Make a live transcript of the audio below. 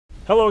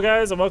Hello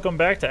guys and welcome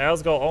back to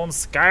Azguul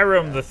owns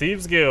Skyrim, the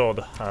Thieves Guild.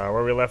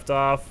 Where we left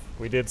off,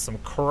 we did some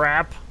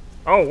crap.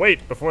 Oh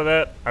wait, before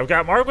that, I've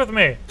got Mark with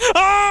me.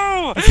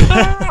 Oh!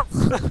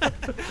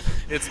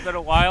 It's been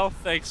a while.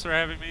 Thanks for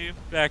having me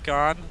back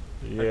on.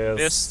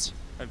 Yes.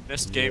 I've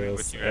missed gaming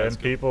with you. And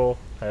people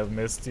have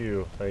missed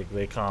you. Like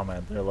they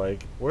comment, they're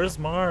like, "Where's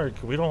Mark?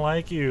 We don't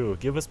like you.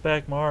 Give us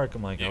back Mark."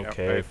 I'm like, Yeah,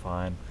 okay, right.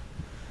 fine.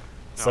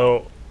 No.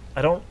 So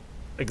I don't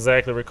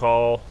exactly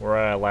recall where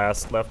I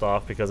last left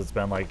off because it's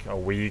been like a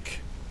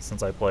week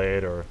since I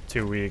played, or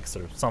 2 weeks,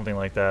 or something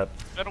like that.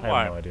 It's been a I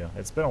while. have no idea.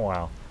 It's been a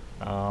while.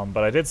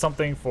 But I did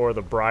something for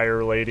the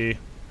Briar lady.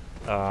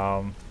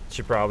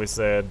 She probably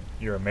said,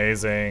 "You're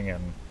amazing,"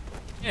 and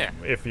Yeah.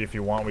 if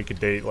you want, we could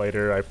date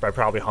later. I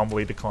probably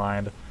humbly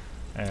declined.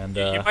 And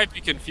You might be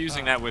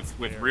confusing that with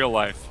real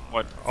life,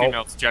 what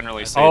females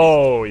generally say.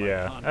 oh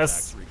yeah,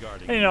 that's,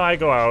 and, you know, I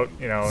go out,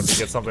 you know, to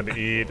get something to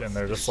eat, and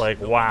they're just like,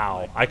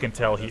 "Wow, I can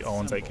tell he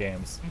owns at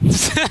games."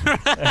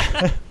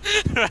 Right.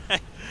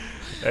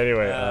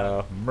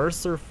 Anyway,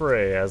 Mercer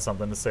Frey has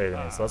something to say to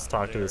me, so let's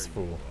talk to this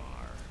fool.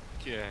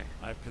 Okay.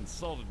 I've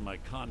consulted my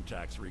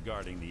contacts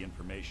regarding the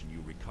information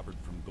you recovered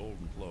from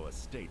Golden Glow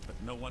Estate, but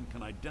no one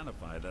can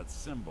identify that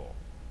symbol.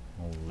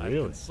 Oh, I've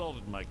really?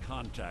 consulted my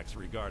contacts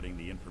regarding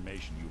the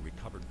information you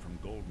recovered from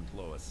Golden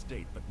Glow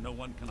Estate, but no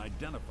one can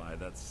identify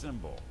that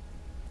symbol.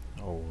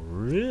 Oh,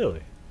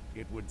 really?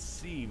 It would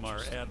seem our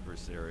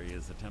adversary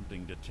is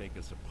attempting to take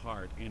us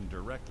apart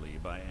indirectly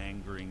by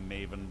angering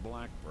Maven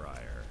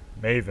Blackbriar.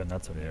 Maven,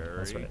 that's her name. Very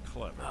That's right.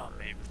 clever. Oh,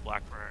 maybe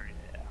Blackbriar,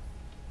 yeah.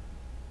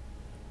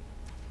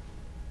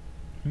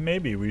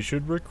 Maybe we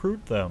should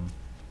recruit them.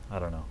 I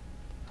don't know.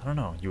 I don't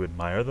know. You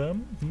admire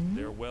them? Hmm?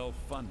 They're well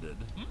funded.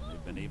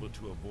 They've been able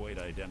to avoid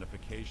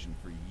identification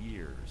for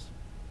years.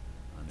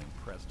 I'm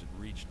impressed it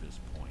reached this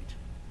point.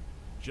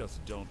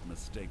 Just don't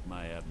mistake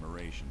my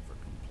admiration for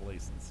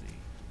complacency.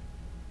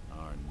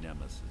 Our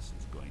nemesis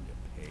is going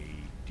to pay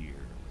dearly.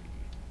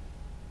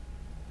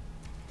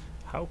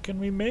 How can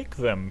we make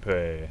them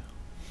pay?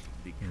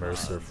 Because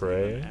Mercer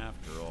Frey. even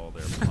after all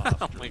their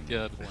posturing my and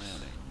God.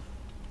 planning,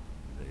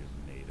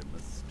 they've made a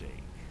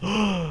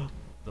mistake.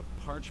 The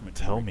parchment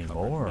you Tell me recovered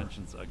more.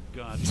 mentions a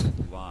godly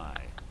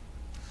lie.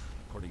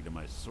 According to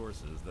my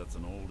sources, that's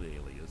an old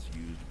alias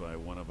used by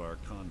one of our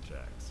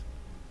contacts.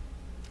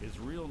 His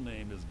real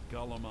name is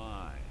Gullum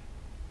Eye.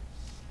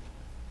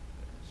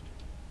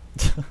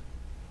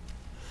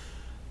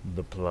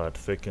 The plot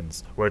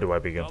thickens. Where do I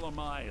begin? Gullum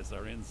Eye is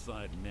our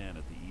inside man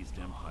at the East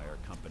Empire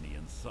Company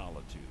in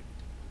Solitude.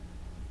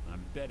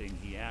 I'm betting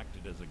he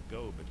acted as a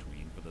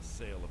go-between for the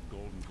sale of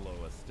Golden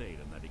Glow Estate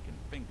and that he can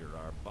finger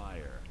our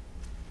buyer.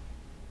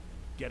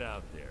 Get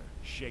out there,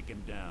 shake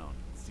him down,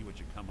 and see what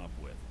you come up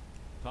with.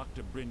 Talk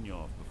to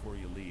Brynjolf before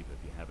you leave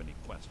if you have any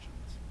questions.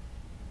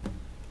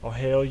 Oh,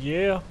 hell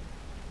yeah.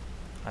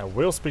 I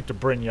will speak to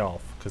Brynjolf,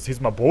 because he's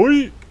my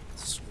boy.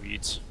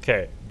 Sweet.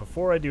 Okay,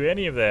 before I do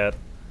any of that,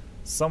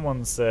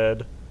 someone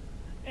said,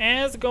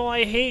 "Azguul,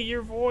 I hate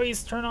your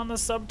voice. Turn on the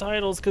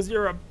subtitles, because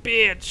you're a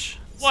bitch."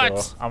 What?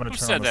 So I'm gonna Who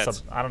turn said on the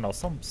that? I don't know,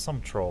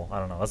 some troll. I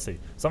don't know. Let's see.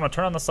 So I'm gonna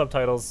turn on the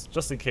subtitles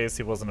just in case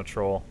he wasn't a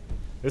troll.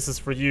 This is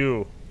for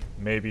you,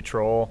 maybe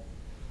troll.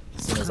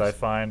 As soon as I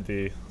find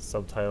the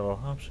subtitle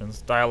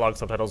options, dialogue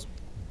subtitles,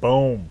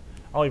 boom.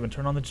 I'll even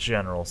turn on the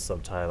general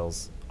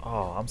subtitles.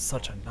 Oh, I'm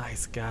such a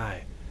nice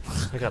guy.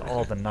 I got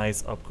all the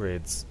nice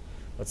upgrades.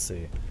 Let's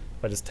see. If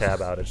I just tab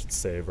out, it should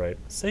save, right?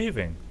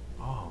 Saving.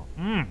 Oh,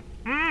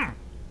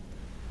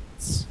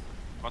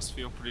 Must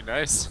feel pretty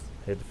nice.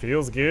 it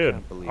feels good.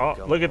 Can't believe Oh,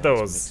 Gullum look at Eye's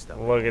those. mixed up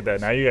Look at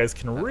that. Now you guys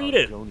can That read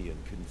it. Argonian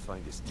couldn't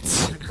find his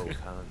teeth with both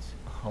hands.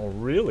 Oh,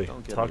 really?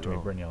 Don't get Talk to me,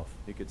 wrong. Brynjolf.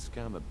 He could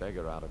scam a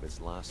beggar out of his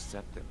last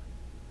septim,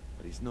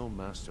 but he's no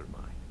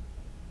mastermind.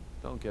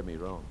 Don't get me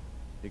wrong.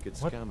 He could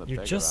What? scam a You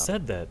beggar just out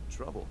said of that.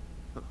 trouble.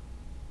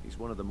 He's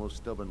one of the most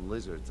stubborn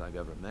lizards I've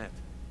ever met.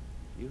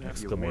 You have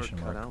Exclamation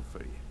your work mark. cut out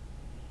for you.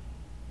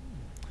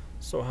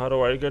 So how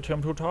do I get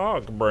him to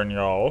talk,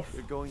 Brynjolf?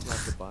 You're going to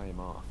have to buy him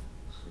off.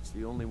 It's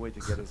the only way to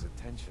get his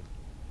attention.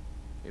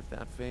 If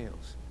that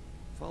fails,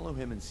 follow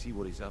him and see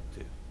what he's up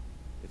to.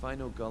 If I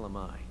know Gullum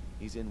Eye,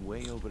 he's in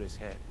way over his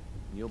head,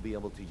 and you'll be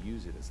able to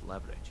use it as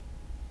leverage.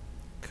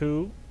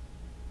 Cool.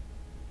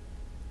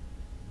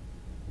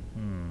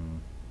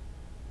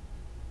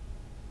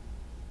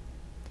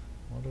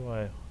 What do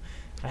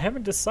I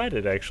haven't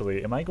decided,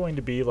 actually. Am I going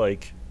to be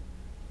like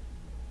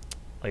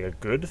a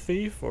good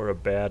thief or a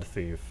bad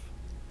thief?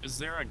 Is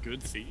there a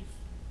good thief?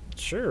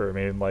 Sure, I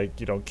mean, like,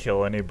 you don't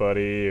kill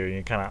anybody, or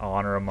you kind of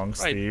honor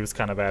amongst Right. thieves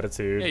kind of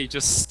attitude. Yeah, you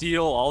just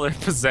steal all their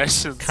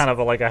possessions. Kind of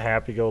like a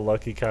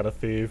happy-go-lucky kind of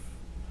thief,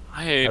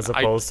 as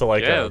opposed to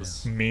like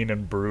guess. a mean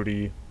and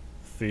broody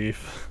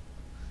thief.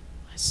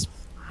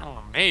 I don't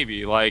know,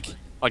 maybe like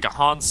a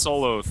Han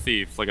Solo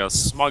thief, like a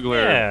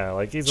smuggler. Yeah,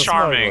 like he's a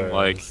charming, smuggler.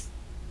 like.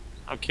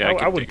 Okay, I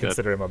I wouldn't dig that.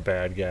 consider him a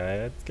bad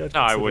guy. I'd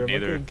No, I consider wouldn't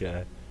him a either. good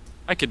guy.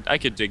 I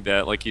could dig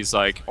that. Like he's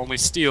like only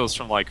steals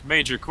from like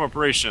major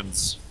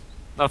corporations,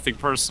 nothing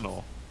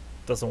personal.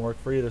 Doesn't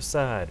work for either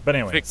side. But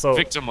anyway, so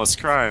Victimless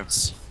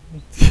crimes.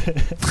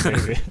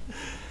 maybe.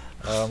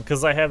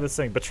 Because I have this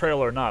thing, betrayal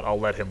or not, I'll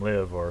let him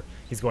live, or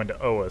he's going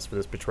to owe us for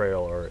this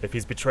betrayal, or if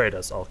he's betrayed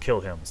us, I'll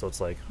kill him. So it's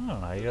like,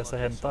 I guess I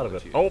hadn't thought of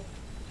it. Oh!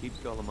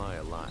 Keep Golemai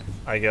alive.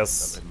 I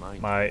guess But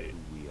remind my you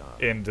who we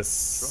are.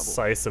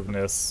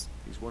 indecisiveness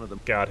He's one of the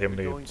got him We're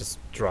to going just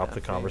if drop that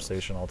the fails,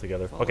 conversation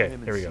altogether. follow Okay, him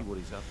and here we see go. what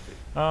he's up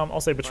to. I'll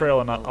say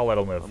betrayal and not, I'll let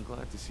him live. I'm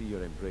glad to see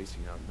you're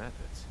embracing our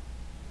methods.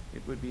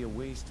 It would be a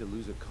waste to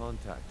lose a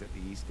contact at the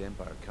East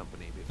Empire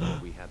Company before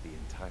we had the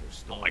entire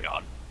story. Oh my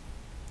god.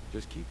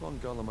 Just keep on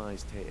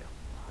Golemai's tail,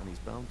 and he's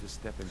bound to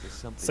step into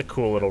something. It's a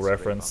cool he little can't scrape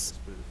reference.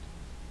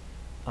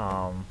 off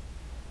his boot.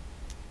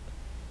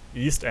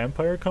 East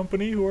Empire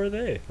Company? Who are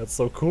they? That's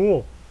so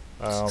cool.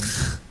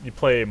 You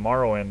play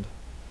Morrowind.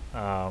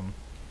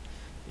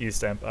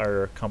 East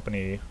Empire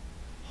Company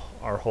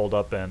are holed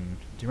up in.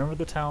 Do you remember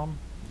the town,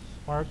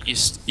 Mark?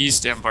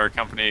 East Empire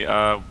Company.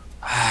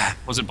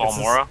 Was it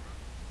Balmora?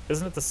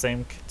 Isn't it the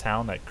same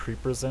town that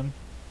Creeper's in?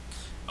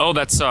 Oh,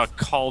 that's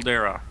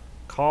Caldera.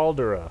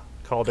 Caldera.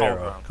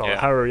 Yeah.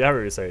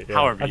 However you say it. Yeah.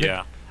 However,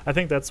 yeah. I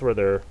think that's where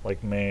their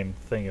like main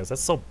thing is.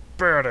 That's so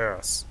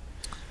badass.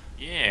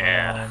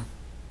 Yeah.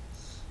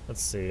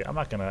 Let's see. I'm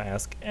not gonna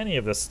ask any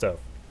of this stuff.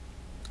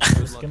 I'm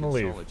Good just luck gonna in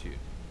leave. solitude.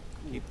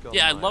 Keep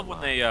Yeah, I Golemai love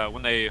alive,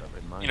 when they but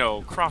remind you know,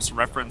 you who we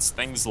cross-reference are.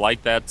 things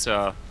like that.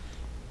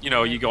 You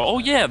know, you go, oh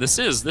yeah, this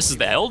is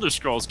the Elder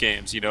Scrolls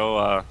games. You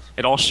know,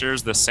 it all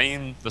shares the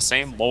same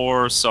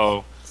lore.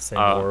 So Same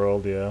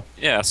world, yeah.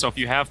 yeah, so if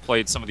you have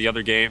played some of the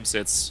other games,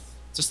 it's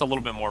just a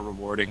little bit more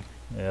rewarding.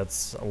 Yeah,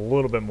 it's a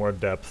little bit more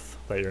depth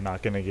that you're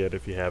not gonna get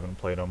if you haven't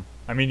played them.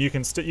 I mean, you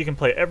can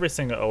play every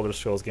single Elder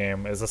Scrolls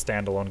game as a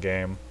standalone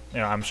game. You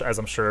know, I'm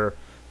sure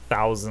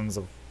thousands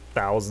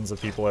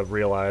of people have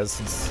realized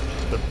since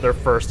their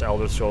first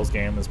Elder Scrolls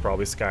game is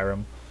probably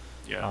Skyrim.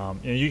 Yeah.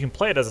 You know, you can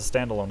play it as a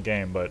standalone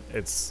game, but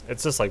it's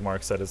just like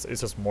Mark said, it's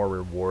just more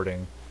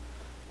rewarding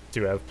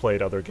to have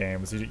played other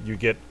games. You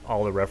get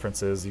all the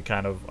references, you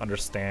kind of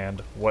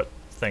understand what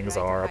things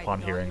are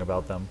upon hearing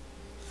about them.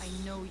 I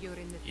know you're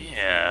in the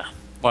Yeah.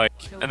 Like,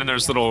 and then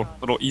there's little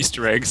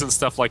Easter eggs and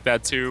stuff like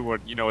that too, where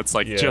you know it's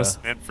like Yeah.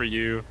 just meant for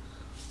you.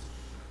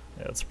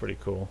 Yeah, it's pretty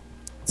cool.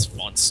 It's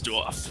fun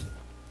stuff.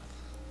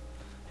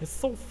 It's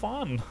so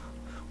fun.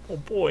 Oh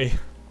boy.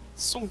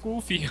 So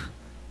goofy.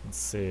 Let's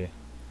see.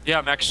 Yeah,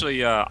 I'm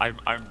actually I'm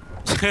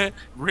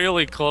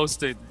really close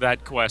to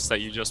that quest that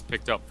you just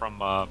picked up from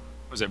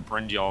was it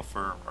Brynjolf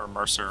or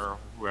Mercer or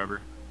whoever.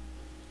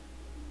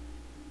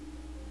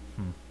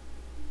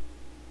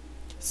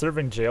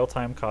 Serving jail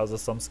time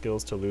causes some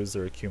skills to lose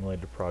their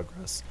accumulated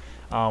progress.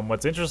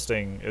 What's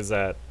interesting is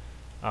that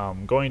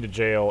going to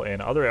jail in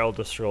other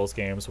Elder Scrolls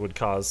games would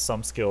cause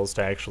some skills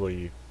to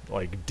actually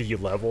like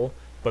de-level,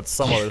 but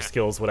some other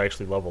skills would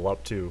actually level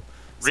up too.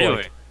 So, Really?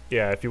 like,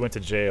 yeah, if you went to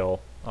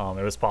jail,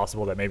 it was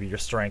possible that maybe your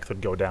strength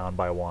would go down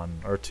by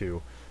 1 or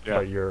 2, Yeah.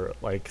 but your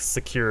like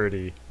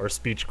security or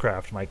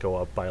speechcraft might go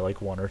up by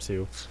like 1 or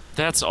 2.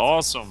 That's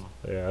awesome.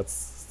 Yeah,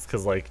 it's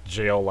because like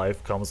jail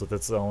life comes with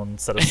its own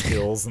set of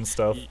skills and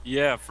stuff.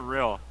 Yeah, for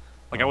real.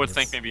 Like I would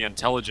think It's- maybe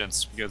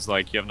intelligence because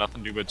like you have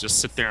nothing to do but just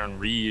sit there and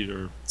read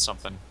or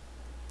something.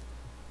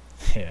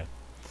 Yeah.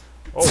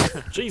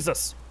 Oh,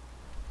 Jesus!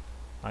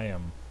 I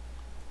am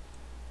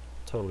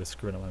totally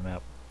screwing up my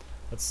map.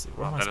 Let's see.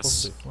 Where am I That is-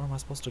 supposed to? Where am I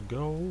supposed to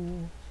go?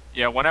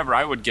 Yeah, whenever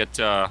I would get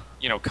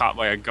you know, caught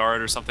by a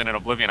guard or something in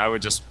Oblivion, I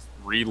would just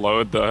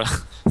reload the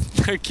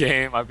the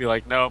game. I'd be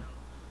like, nope,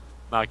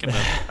 not gonna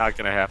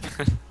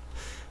happen.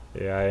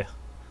 Yeah,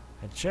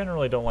 I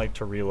generally don't like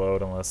to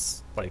reload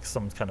unless like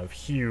some kind of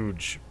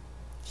huge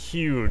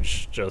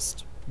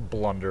just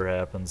blunder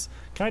happens.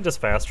 Can I just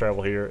fast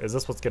travel here? Is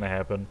this what's gonna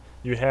happen?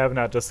 You have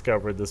not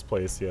discovered this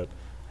place yet.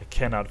 I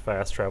cannot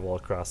fast travel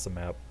across the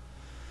map.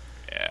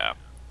 Yeah.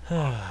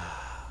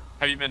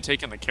 Have you been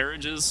taking the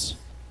carriages?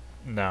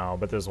 No,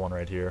 but there's one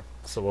right here.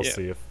 So we'll Yeah.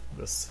 see if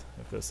this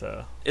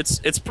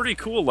It's pretty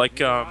cool. Like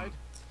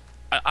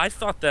I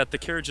thought that the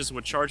carriages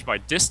would charge by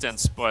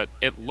distance, but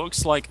it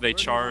looks like they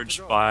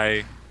charge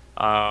by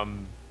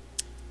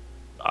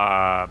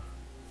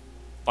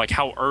like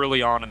how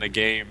early on in the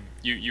game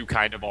you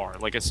kind of are.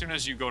 Like as soon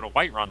as you go to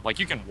Whiterun, like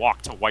you can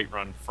walk to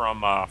Whiterun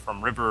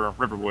from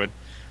Riverwood.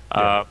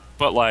 Yeah.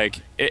 But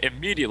like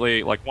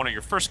immediately, like one of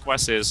your first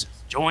quests is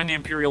join the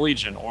Imperial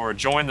Legion or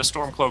join the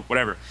Stormcloak,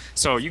 whatever.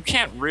 So you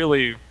can't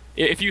really,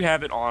 if you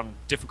have it on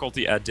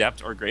difficulty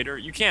adept or greater,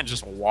 you can't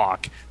just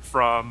walk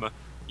from,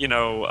 you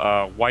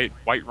know,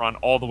 Whiterun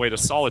all the way to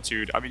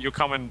Solitude. I mean, you'll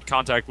come in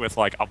contact with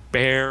like a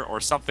bear or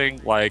something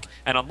like,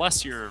 and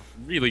unless you're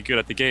really good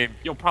at the game,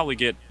 you'll probably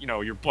get, you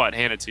know, your butt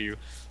handed to you.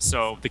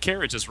 So the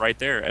carriage is right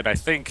there, and I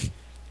think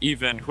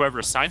even whoever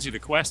assigns you the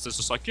quest is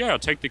just like, yeah,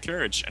 take the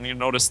carriage, and you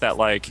notice that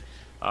like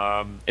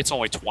it's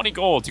only 20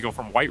 gold to go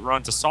from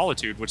Whiterun to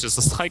Solitude, which is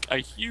just like a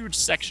huge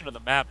section of the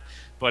map.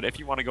 But if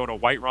you want to go to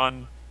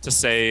Whiterun to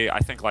say, I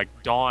think like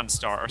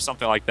Dawnstar or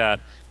something like that,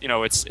 you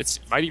know, it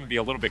might even be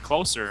a little bit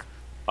closer.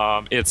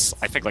 It's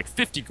I think like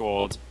 50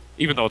 gold,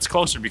 even though it's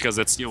closer because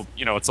it's you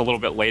know it's a little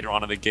bit later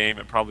on in the game.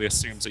 It probably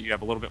assumes that you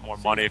have a little bit more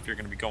money if you're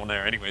going to be going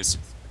there anyways.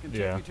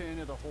 Yeah.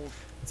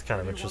 It's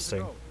kind of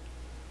interesting.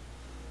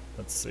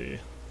 Let's see.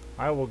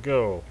 I will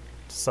go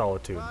to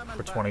Solitude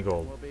for 20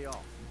 gold.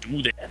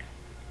 Do that.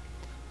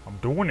 I'm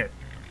doing it.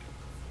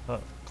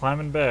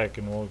 Climbing back,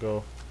 and we'll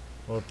go.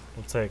 We'll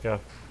take a.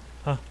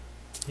 Huh.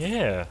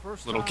 Yeah.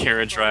 Little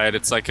carriage ride.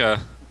 It's like a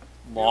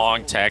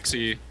long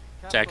taxi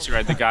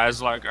ride. The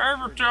guy's like, I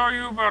ever tell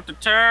you about the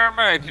time?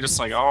 And you're just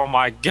like, oh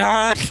my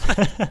god.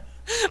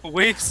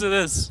 Weeks of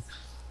this.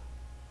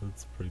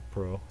 That's pretty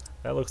pro.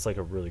 That looks like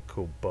a really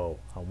cool bow.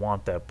 I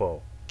want that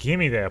bow. Give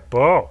me that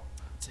bow.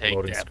 Take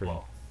Loading that screen.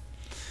 ball.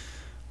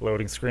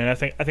 Loading screen. I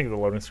think the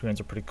loading screens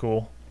are pretty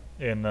cool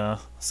in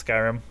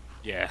Skyrim.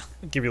 Yeah.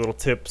 Give you little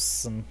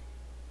tips and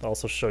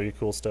also show you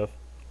cool stuff.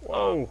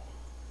 Whoa.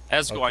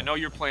 Azguul, Okay. I know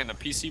you're playing the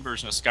PC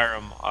version of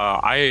Skyrim.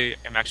 I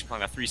am actually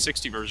playing the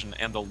 360 version,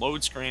 and the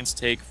load screens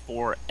take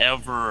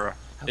forever.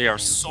 They are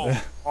so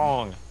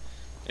long.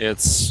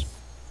 It's...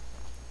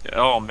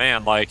 Oh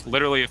man, like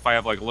literally if I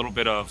have like a little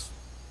bit of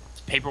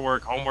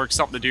paperwork, homework,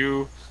 something to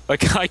do,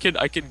 like I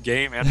can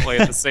game and play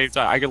at the same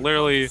time. I could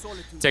literally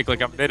take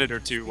like a minute or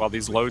two while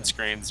these load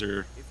screens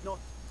are,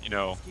 you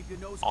know,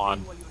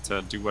 on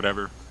to do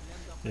whatever.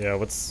 Yeah,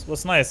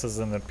 what's nice is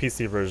in the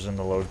PC version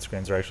the load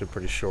screens are actually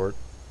pretty short.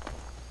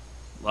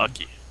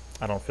 Lucky.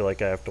 I don't feel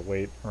like I have to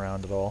wait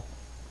around at all.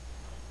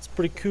 It's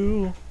pretty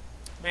cool.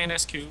 Man,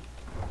 that's cute.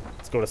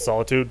 Let's go to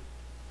Solitude.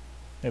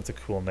 It's a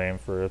cool name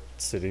for a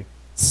city.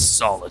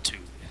 Solitude.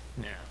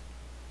 Yeah.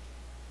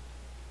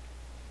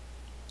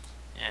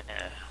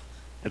 Yeah.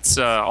 It's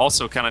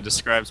also kind of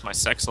describes my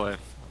sex life.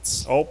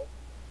 It's Oh,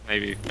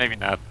 maybe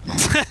not.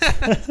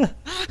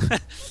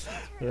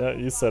 yeah,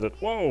 you said it.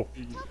 Whoa!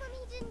 Tell them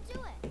he didn't do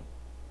it.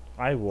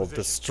 I will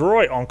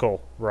destroy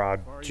Uncle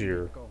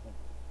Roger.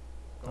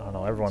 I don't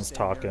know, everyone's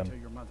talking.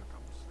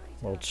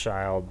 Little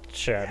child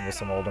chatting with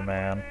some older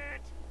man.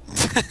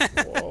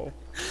 Whoa.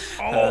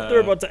 Oh, they're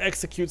about to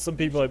execute some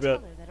people, I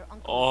bet.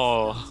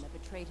 Oh.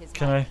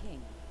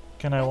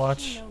 Can I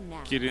watch?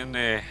 Get in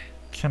there.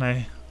 Can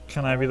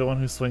I be the one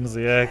who swings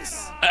the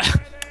axe?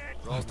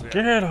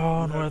 Get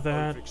on with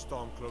that.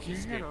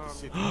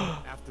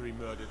 After he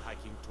murdered High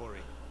King Tori.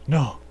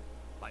 No.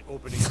 By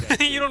opening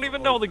that You don't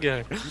even know the guy.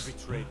 You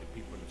betrayed the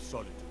people of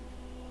Solitude.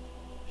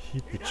 He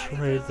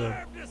betrayed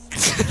them.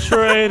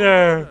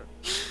 Traitor!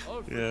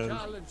 Yeah.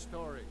 Challenge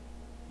story.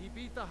 He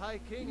beat the High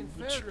King in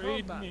fair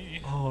Betrayed combat.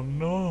 me. Oh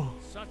no.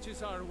 Such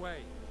is our way.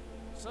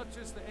 Such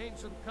is the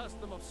ancient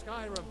custom of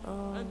Skyrim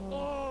and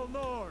all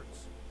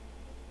Nords.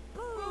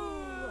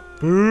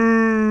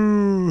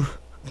 Boo!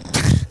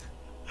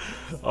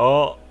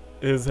 Oh,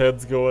 his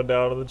head's going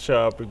down to the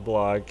chopping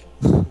block.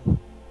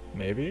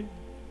 Maybe?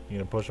 You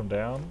gonna push him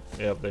down?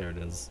 Yep, there it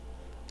is.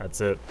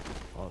 That's it.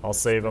 I'll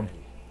save him.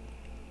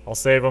 I'll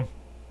save him.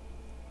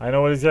 I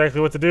know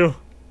exactly what to do.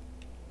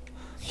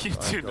 You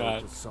do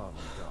not.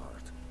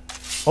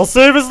 I'll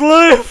save his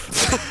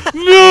life!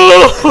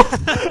 No!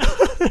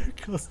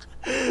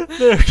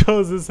 there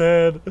goes his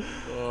head.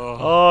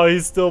 Oh,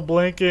 he's still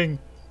blinking.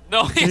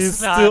 No,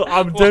 he's not. still.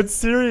 I'm What? dead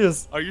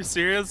serious. Are you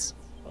serious?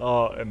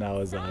 Oh, and now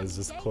his eyes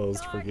just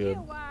closed for good.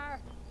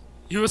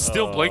 He was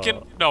still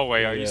blinking? No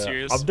way. Are you Yeah,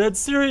 serious? I'm dead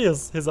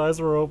serious. His eyes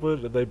were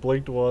open and they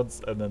blinked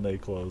once and then they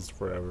closed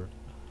forever.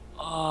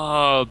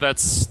 Oh,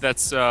 that's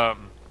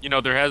you know,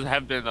 there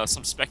have been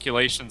some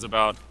speculations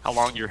about how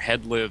long your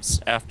head lives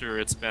after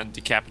it's been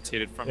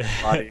decapitated from your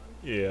body.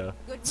 Yeah.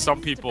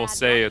 Some people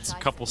say it's a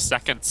couple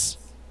seconds,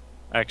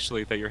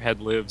 actually, that your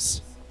head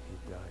lives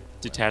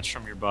detached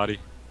from your body.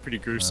 Pretty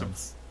gruesome.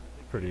 That's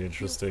pretty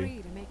interesting. Feel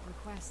free to make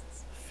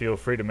requests. Feel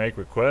free to make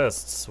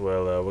requests.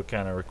 Well, what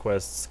kind of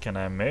requests can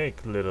I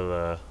make,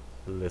 little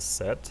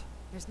Lisette?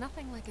 There's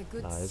nothing like a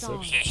good Isaac.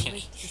 song to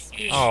lift the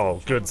spirit.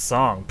 Oh, good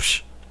song.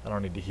 Psh, I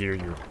don't need to hear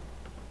your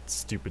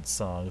stupid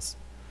songs.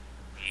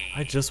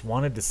 I just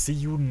wanted to see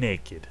you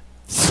naked.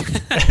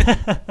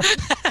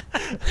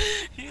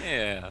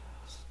 Yeah.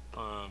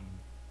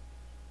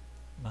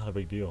 Not a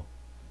big deal.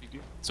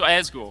 So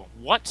Azguul,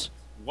 what?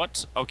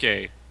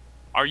 Okay,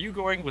 are you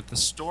going with the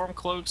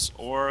Stormcloaks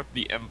or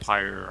the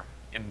Empire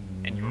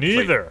in your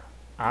Neither.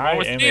 I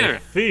with am neither. a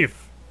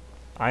thief.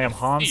 I am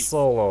Han Thief.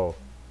 Solo.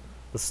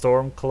 The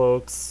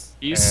Stormcloaks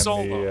He's and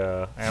Solo.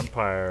 the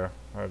Empire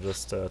are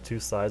just two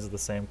sides of the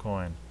same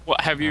coin. What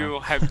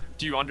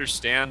do you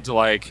understand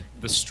like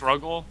the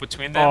struggle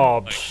between them? Oh,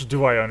 Like- psh,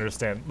 do I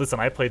understand? Listen,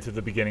 I played through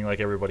the beginning like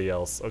everybody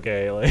else.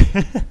 Okay, like.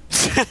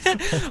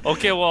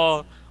 Okay,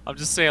 well, I'm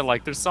just saying,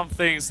 like, there's some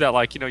things that,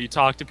 like, you know, you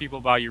talk to people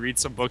about, you read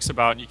some books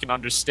about, and you can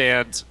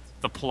understand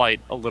the plight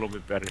a little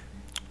bit better.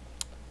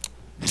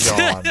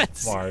 Yawn,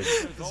 Mark.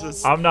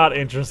 I'm not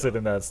interested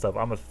in that stuff.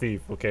 I'm a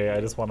thief, okay? I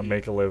just want to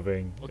make a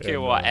living. Okay,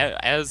 and, well,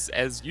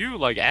 as you,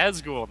 like,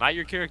 Azguul, not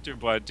your character,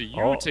 but do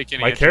you oh, take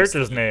any my interest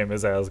character's in- name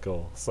is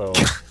Azguul, so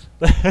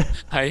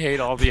I hate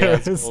all the There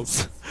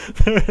Azguuls.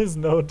 there is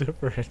no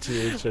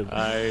differentiation.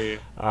 I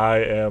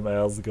am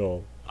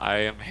Azguul. I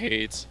am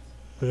hate.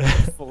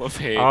 Full of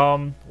hate.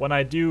 When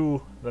I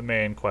do the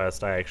main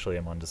quest, I actually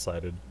am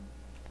undecided.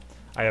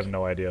 I have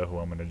no idea who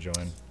I'm gonna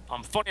join.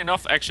 Funny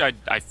enough, actually,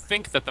 I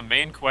think that the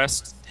main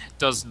quest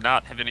does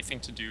not have anything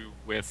to do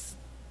with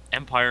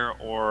Empire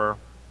or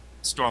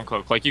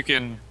Stormcloak. Like you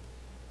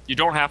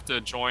don't have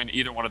to join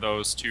either one of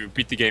those to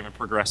beat the game and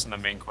progress in the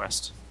main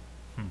quest.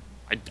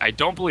 I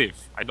don't believe.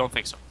 I don't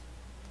think so.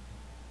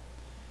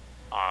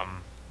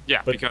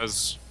 Yeah, But-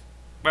 because,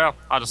 well,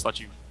 I'll just let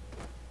you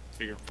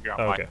figure out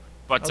why. Okay.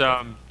 But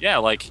Okay. yeah,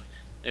 like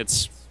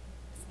it's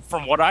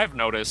from what I've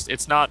noticed,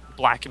 it's not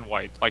black and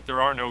white. Like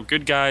there are no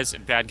good guys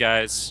and bad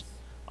guys.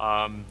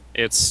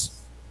 It's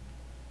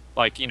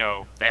like, you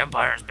know, the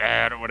Empire's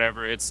bad or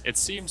whatever. It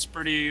seems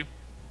pretty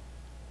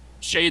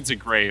shades of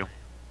gray,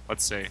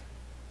 let's say.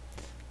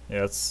 Yeah,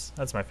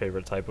 that's my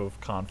favorite type of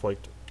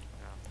conflict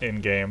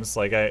in games.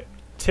 Like I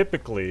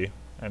typically,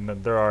 and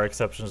then there are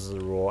exceptions to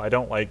the rule, I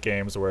don't like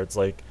games where it's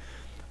like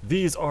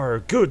these are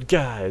good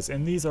guys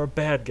and these are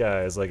bad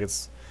guys. Like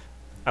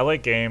I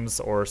like games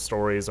or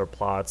stories or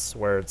plots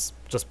where it's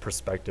just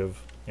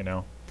perspective, you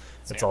know.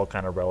 It's Same. all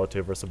kind of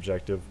relative or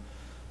subjective.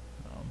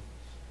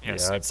 Yeah,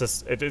 same. it's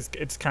just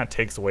it kind of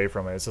takes away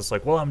from it. It's just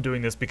like, well, I'm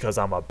doing this because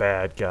I'm a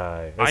bad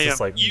guy. It's I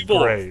just am like evil.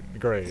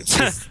 Great.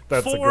 That's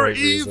a For great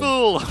reason.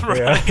 evil, right?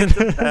 Yeah.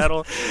 The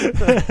battle.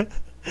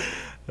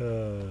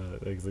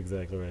 That's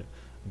exactly right.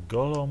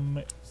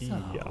 Golem So,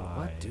 EI.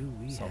 what do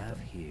we have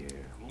something.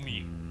 here?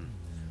 Me.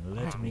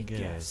 Let me guess.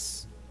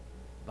 guess.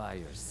 By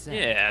yourself,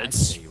 Yeah, I'd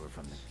it's- say you were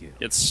from the guild.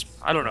 It's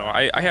I don't know.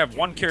 I have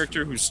one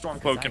character who's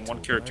Because Stormcloak I and one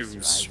told character Mercer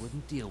who's I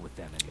wouldn't deal with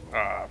them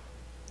anymore.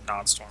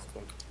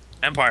 non-Stormcloak.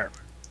 Empire.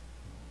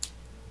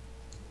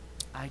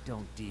 I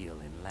don't deal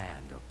in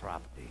land or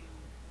property.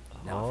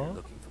 Now, if Oh. you're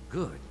looking for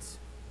goods,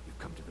 you've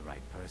come to the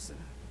right person.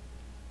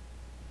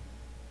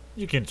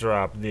 You can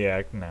drop the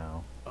act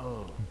now,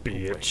 Oh,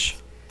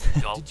 bitch.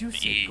 wait. Did you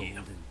say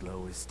Golden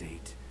Glow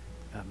Estate?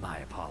 My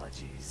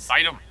apologies.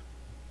 Fight him.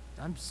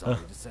 I'm sorry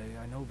to say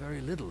I know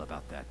very little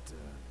about that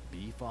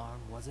bee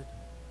farm, was it?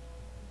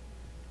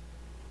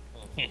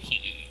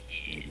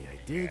 Maybe I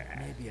did,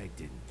 maybe I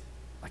didn't.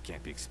 I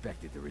can't be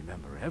expected to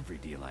remember every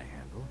deal I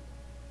handle.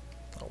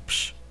 Oh,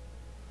 psh.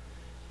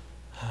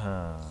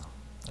 I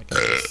can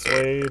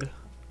persuade.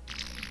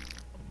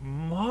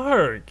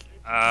 Mark!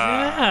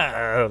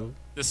 Yeah!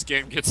 This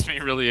game gets me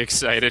really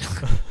excited.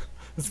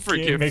 This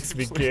forgive game me, makes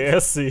me please.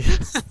 gassy.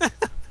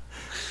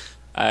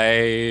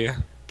 I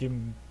Give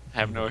me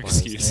have no by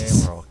his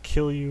excuses. name or I'll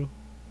kill you.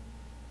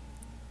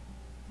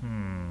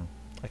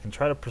 I can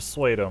try to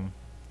persuade him,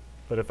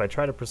 but if I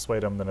try to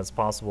persuade him, then it's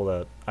possible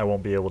that I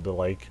won't be able to,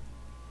 like,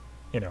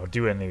 you know,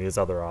 do any of these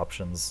other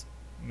options.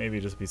 Maybe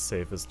just be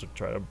safest to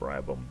try to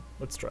bribe him.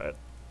 Let's try it.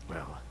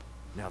 Well,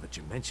 now that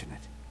you mention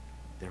it,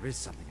 there is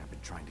something I've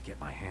been trying to get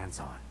my hands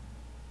on.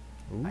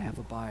 Ooh. I have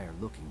a buyer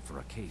looking for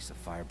a case of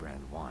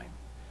firebrand wine.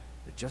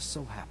 There just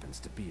so happens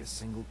to be a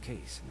single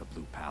case in the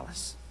Blue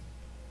Palace.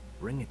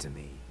 Bring it to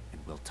me,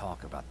 and we'll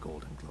talk about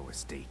Golden Glow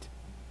Estate.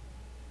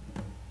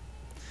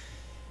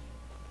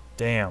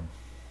 Damn.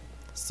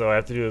 So I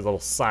have to do a little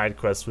side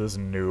quest with this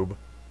noob.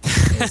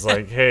 He's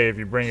like, hey, if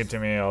you bring it to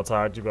me, I'll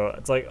talk to you about it.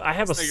 It's like, I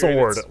have a It's like,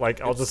 sword. it's-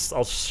 Like,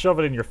 I'll shove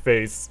it in your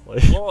face.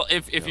 Like, Well,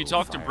 if you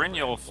talk to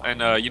Brynjolf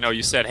and you know,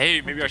 you said,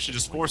 hey, maybe I should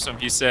just force him.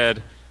 He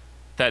said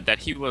that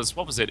he was,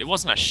 what was it? It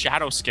wasn't a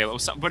shadow scale. It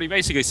was something, but he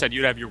basically said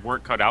you'd have your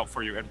work cut out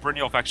for you. And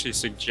Brynjolf actually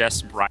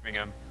suggests bribing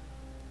him.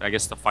 I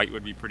guess the fight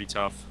would be pretty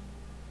tough.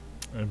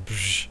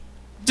 psh.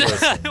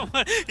 Listen,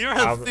 You're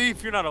a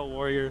thief. You're not a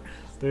warrior.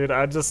 dude,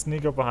 I just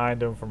sneak up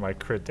behind him for my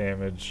crit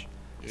damage.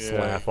 Just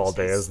Yeah, laugh all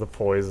day it's- as the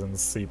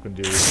poisons seep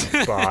into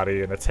his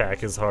body and attack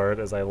his heart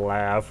as I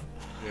laugh.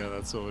 Yeah,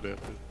 that's what it is.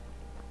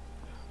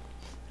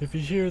 If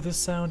you hear this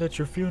sound at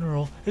your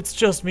funeral, it's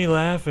just me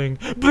laughing.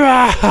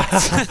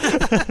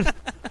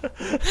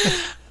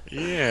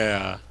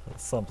 Yeah.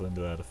 Something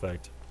to that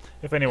effect.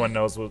 If anyone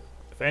knows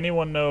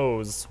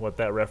what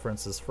that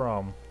reference is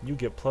from, you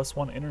get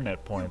 +1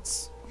 internet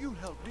points. You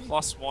help me.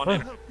 Plus one Huh.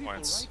 internet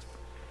points.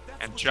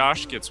 And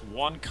Josh gets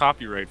 1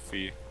 copyright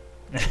fee.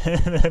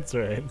 That's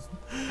right.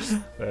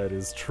 That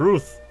is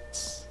truth.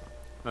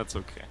 That's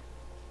okay.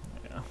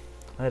 Yeah,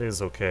 that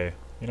is okay.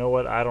 You know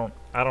what? I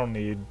don't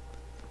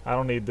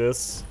need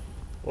this.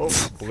 Whoa,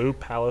 Blue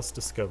Palace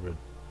discovered.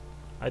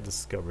 I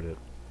discovered it.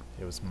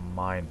 It was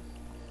mine.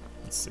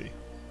 Let's see.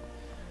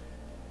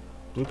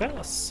 Blue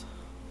Palace.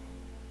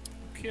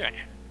 Okay.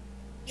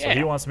 So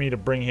he wants me to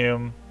bring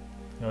him.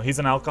 You know, he's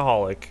an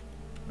alcoholic,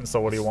 and so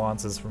what he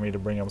wants is for me to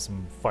bring him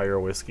some fire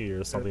whiskey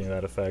or something to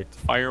that effect.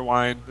 Fire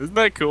wine. Isn't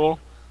that cool?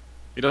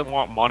 He doesn't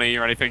want money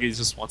or anything. He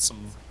just wants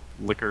some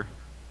liquor.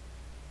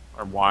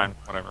 Or wine,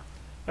 whatever.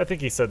 I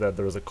think he said that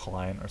there was a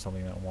client or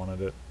something that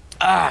wanted it.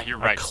 Ah, you're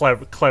A right.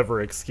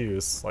 clever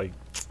excuse. Like,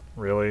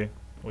 really?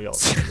 We all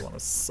want to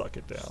suck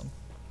it down.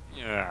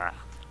 Yeah.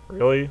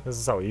 Really? This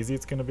is how easy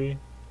it's gonna be?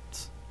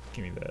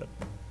 Give me that.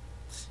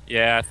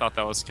 Yeah, I thought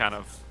that was kind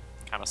of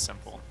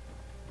simple.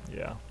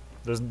 Yeah.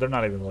 They're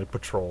not even like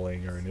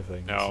patrolling or anything.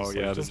 It's No, just like,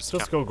 yeah, they're just, just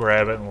just kinda- go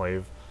grab it and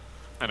leave.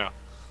 I know.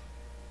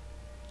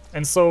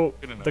 And so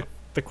Good enough.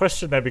 the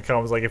question that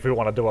becomes, like, if we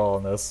want to dwell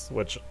on this,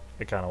 which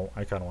I kind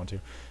of want to,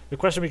 the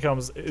question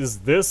becomes: is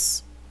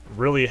this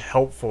really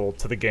helpful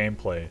to the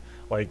gameplay?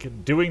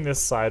 like doing this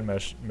side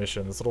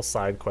mission, this little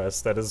side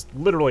quest that is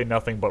literally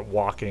nothing but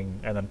walking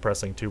and then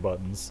pressing 2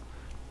 buttons.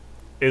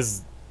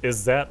 Was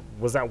that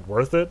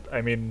worth it?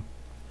 I mean,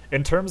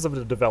 in terms of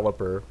the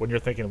developer, when you're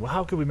thinking, well,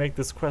 how could we make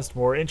this quest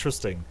more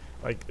interesting?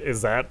 Like,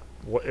 is that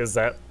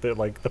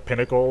the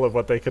pinnacle of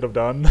what they could have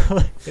done?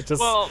 It just.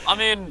 Well, I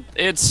mean,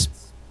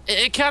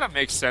 it kind of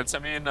makes sense. I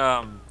mean,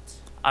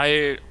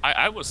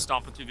 I was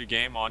stomping through the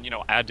game on,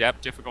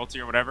 adept difficulty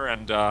or whatever,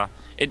 and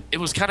it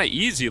was kind of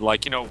easy.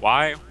 Like,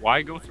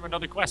 why go through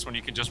another quest when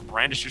you can just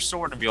brandish your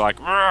sword and be like,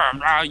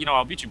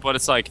 I'll beat you. But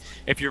it's like,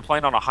 if you're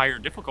playing on a higher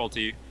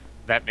difficulty,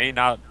 that may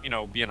not,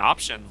 be an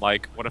option.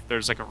 Like, what if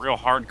there's like a real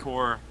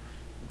hardcore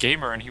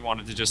gamer and he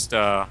wanted to just,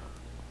 I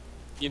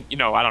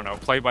don't know,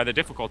 play by the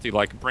difficulty.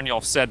 Like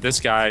Brynjolf said, this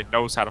guy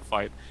knows how to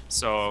fight.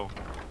 So,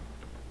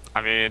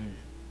 I mean,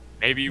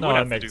 maybe you would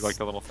have to do like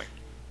the little thing.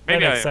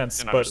 Maybe that makes I sense,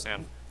 didn't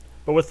understand.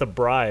 But with the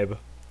bribe,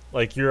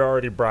 like you're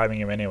already bribing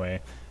him anyway.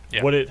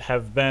 Yeah. Would it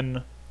have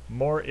been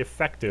more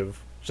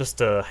effective just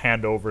to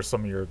hand over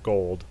some of your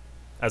gold,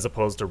 as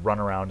opposed to run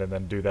around and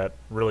then do that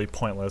really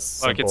pointless,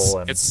 simple,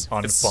 and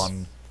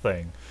unfun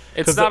thing?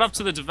 It's not up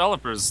to the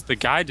developers. The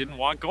guy didn't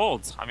want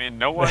gold. I mean,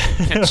 no one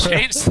can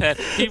change that.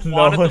 He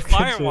wanted the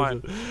fire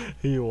wine.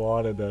 He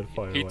wanted that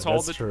fire wine. He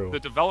told That's true. the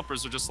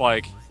developers are just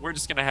like, we're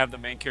just gonna have the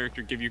main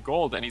character give you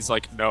gold, and he's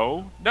like,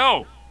 no,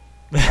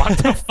 I want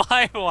the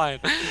fire wine.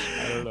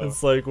 I don't know.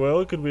 It's like,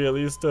 well, could we at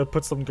least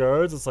put some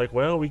guards? It's like,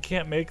 well, we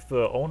can't make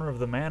the owner of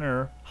the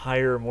manor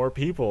hire more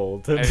people.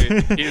 To I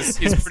mean,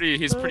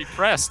 he's pretty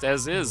pressed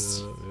as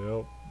is.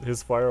 Yep.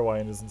 His fire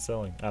wine isn't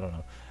selling. I don't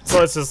know.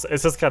 So it's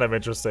just kind of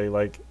interesting.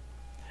 Like,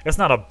 it's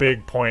not a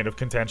big point of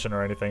contention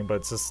or anything, but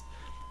it's just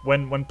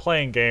when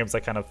playing games, I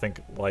kind of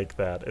think like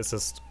that. It's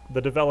just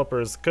the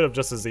developers could have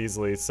just as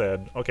easily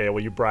said, okay,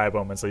 well, you bribe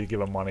them, and so you give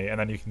them money, and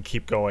then you can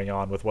keep going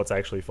on with what's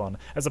actually fun,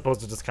 as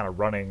opposed to just kind of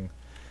running.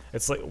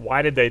 It's like,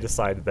 why did they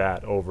decide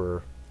that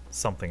over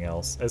something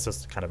else? It's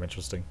just kind of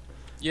interesting.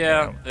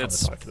 Yeah, I'm gonna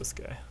talk to this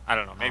guy. I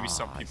don't know. Maybe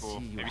some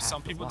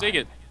people dig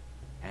it.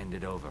 Hand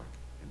it over,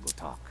 and we'll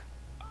talk.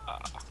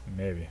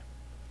 Maybe.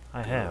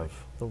 I have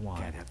the Can't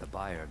wine. have the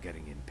buyer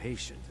getting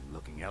impatient and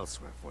looking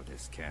elsewhere for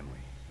this, can we?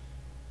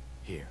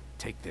 Here,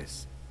 take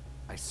this.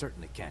 I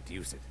certainly can't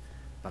use it,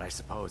 but I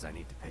suppose I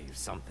need to pay you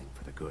something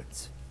for the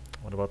goods.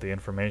 What about the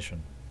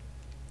information?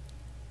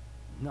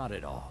 Not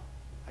at all.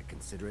 I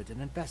consider it an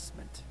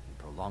investment in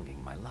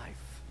prolonging my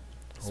life.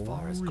 As Oh,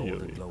 far as really?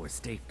 Golden Glow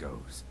Estate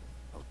goes,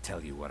 I'll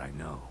tell you what I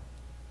know.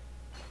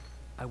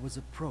 I was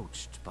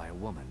approached by a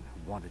woman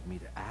who wanted me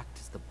to act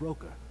as the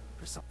broker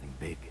for something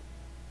big.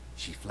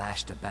 She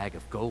flashed a bag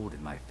of gold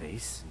in my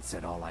face and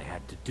said all I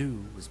had to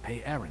do was pay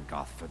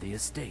Arengoth for the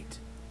estate.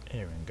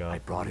 Aaron got I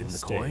brought in the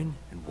estate. coin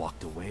and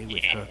walked away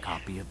with her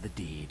copy of the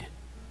deed.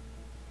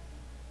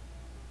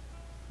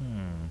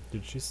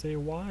 Did she say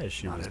why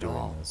she Not was at doing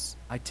all. this?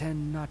 I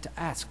tend not to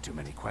ask too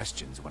many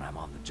questions when I'm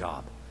on the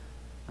job.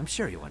 I'm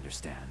sure you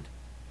understand.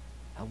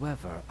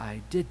 However,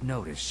 I did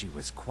notice she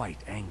was quite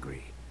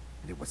angry,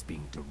 and it was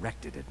being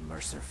directed at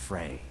Mercer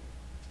Frey.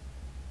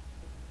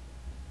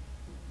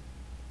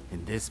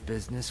 In this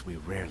business, we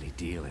rarely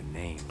deal in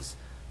names.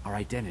 Our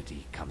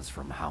identity comes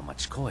from how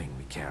much coin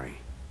we carry.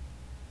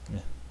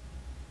 Yeah.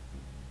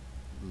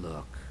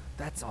 Look,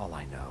 that's all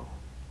I know.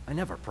 I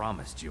never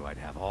promised you I'd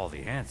have all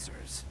the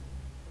answers.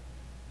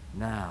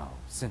 Now,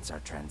 since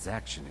our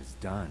transaction is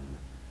done,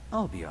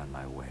 I'll be on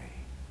my way.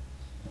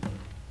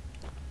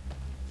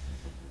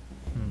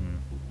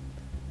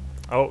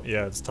 Oh,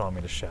 yeah, it's telling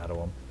me to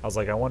shadow him. I was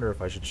like, I wonder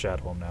if I should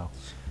shadow him now.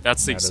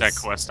 That's the That exact is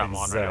quest I'm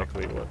on right now.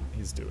 Exactly what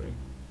he's doing.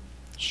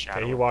 Shadow.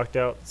 Okay, he walked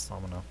out, so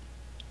I'm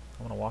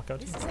gonna walk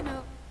out too. This is a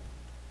note.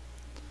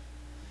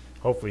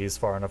 Hopefully he's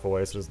far enough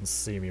away so he doesn't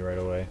see me right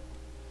away.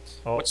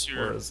 Oh, What's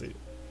your- where is he?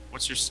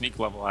 What's your sneak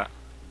level at?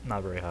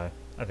 Not very high.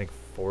 I think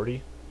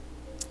 40.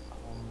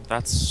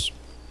 That's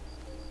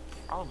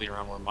probably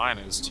around where mine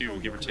is too,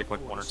 give or take like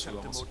 1 or 2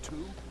 levels.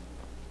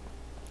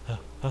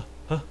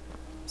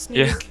 Sneak.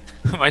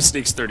 Yeah, my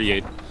sneak's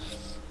 38.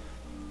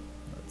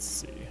 Let's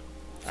see.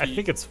 I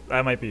think it's.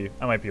 I might be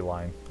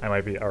lying. I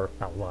might be, or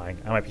not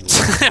lying. I might be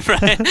lying.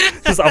 Right.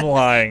 Because I'm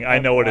lying. I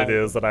know what it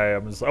is that I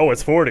am. Just, oh,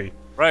 it's 40.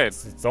 Right.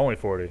 It's only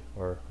 40,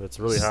 or it's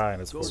really high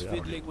and it's Go 40. I don't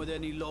know. fiddling with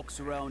any locks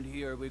around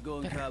here, we're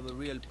going to have a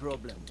real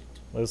problem.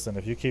 Listen,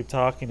 if you keep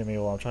talking to me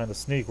while I'm trying to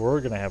sneak,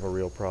 we're gonna have a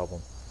real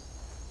problem.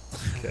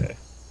 Okay.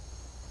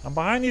 I'm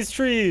behind these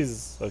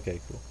trees. Okay,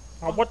 cool.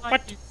 Oh, what?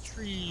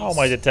 How am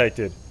I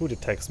detected? Who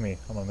detects me?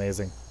 I'm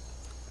amazing.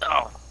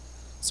 Oh.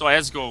 So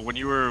Azguul, when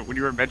you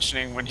were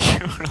mentioning when you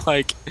were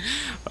like,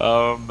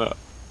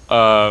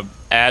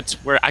 at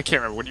where I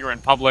can't remember when you were in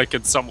public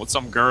and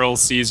some girl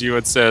sees you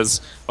and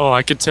says, "Oh,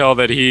 I could tell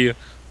that he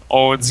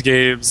owns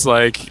games."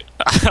 Like,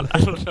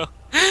 I don't know.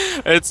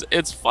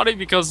 It's funny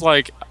because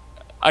like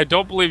I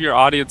don't believe your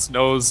audience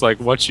knows like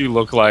what you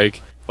look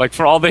like. Like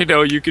for all they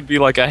know, you could be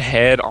like a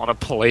head on a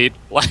plate,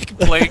 like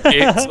playing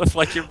games with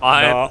like your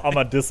mind. No, I'm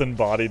a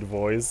disembodied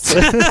voice.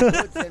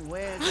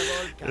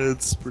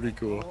 It's pretty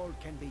cool.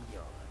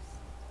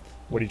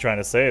 What are you trying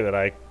to say?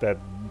 That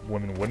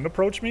women wouldn't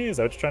approach me? Is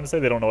that what you're trying to say?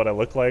 They don't know what I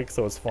look like,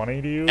 so it's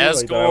funny to you? Like, that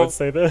I Azguul, would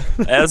say that?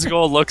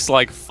 Azguul looks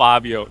like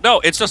Fabio. No,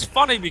 it's just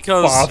funny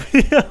because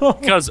Fabio?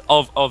 because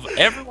of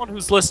everyone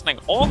who's listening,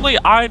 only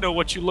I know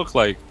what you look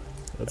like.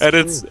 That's And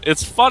true.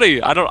 it's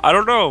funny. I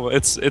don't know.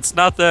 It's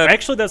not that.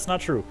 Actually, that's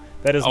not true.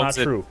 That is not is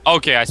it? true.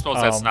 Okay, I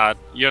suppose that's not.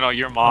 You know,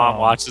 your mom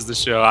watches the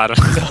show. I don't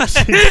know.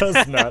 She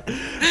does not.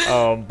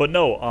 But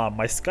no,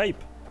 my Skype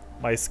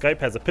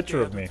has a picture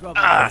of me.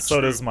 And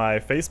so does my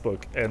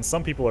Facebook. And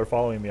some people are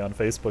following me on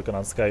Facebook and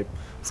on Skype.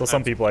 So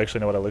some people actually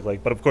know what I look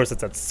like. But of course,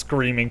 it's that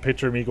screaming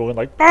picture of me going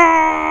like,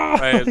 ah!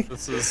 Right,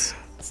 this is.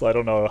 So I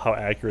don't know how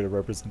accurate a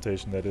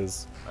representation that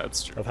is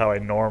That's true. of how I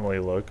normally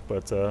look.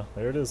 But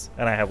there it is.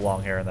 And I have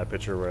long hair in that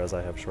picture, whereas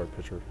I have short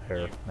picture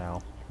hair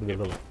now.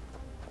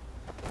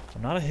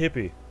 I'm not a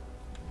hippie.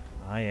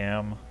 I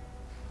am.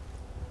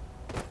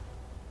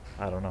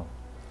 I don't know.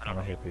 I'm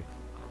a hippie.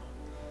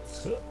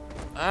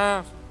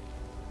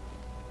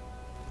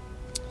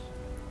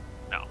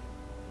 No.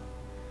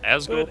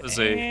 Azguul is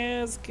a.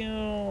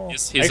 Azguul.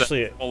 He's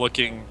Actually, a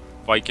looking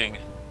Viking.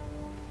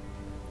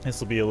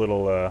 this will be a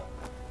little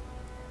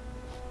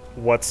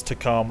what's to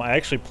come. I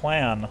actually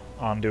plan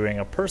on doing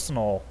a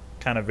personal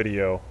kind of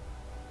video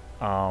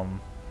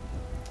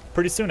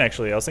pretty soon.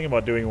 Actually, I was thinking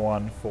about doing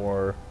one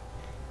for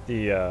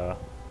the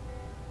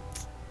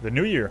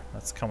new year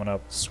that's coming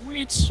up.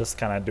 Sweet. Just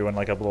kind of doing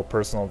like a little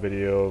personal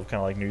video of kind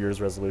of like New Year's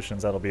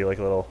resolutions. That'll be like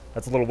a little.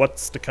 That's a little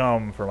what's to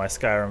come for my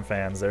Skyrim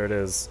fans. There it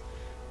is.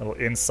 A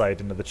little insight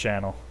into the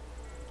channel.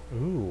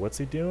 Ooh, what's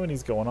he doing?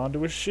 He's going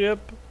onto a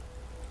ship.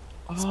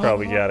 He's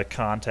probably got a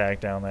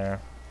contact down there.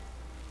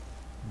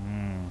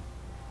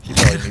 He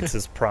probably meets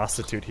his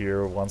prostitute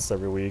here once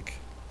every week.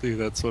 Dude,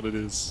 that's what it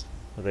is.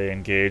 Where they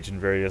engage in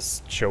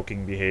various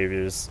choking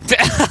behaviors.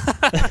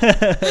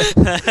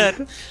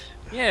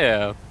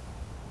 Yeah.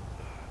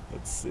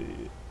 Let's see.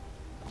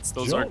 It's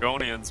those Jump.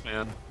 Argonians,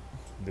 man.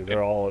 Dude,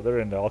 they're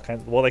into all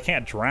kinds. Well, they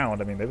can't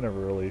drown. I mean, they've never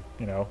really,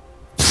 felt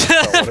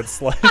what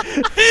it's like.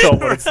 Felt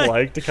what it's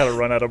like to kind of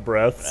run out of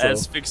breath. So.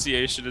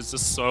 Asphyxiation is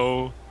just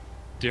so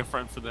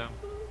different for them.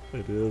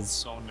 It is.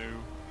 So new.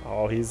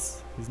 Oh,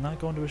 he's not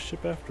going to a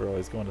ship after all.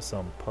 He's going to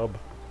some pub.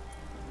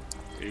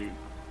 Dude.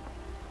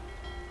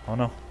 Oh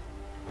no,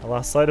 I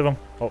lost sight of him.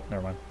 Oh,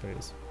 never mind. There he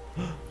is.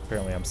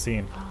 Apparently, I'm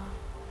seen.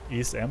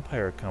 East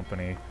Empire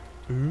Company.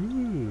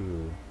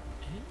 Ooh.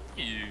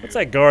 What's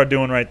that guard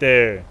doing right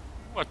there?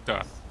 What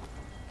the?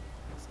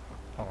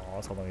 Oh, I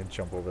was hoping I could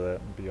jump over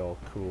that and be all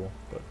cool,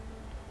 but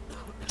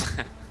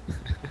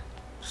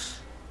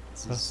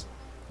This is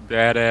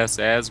badass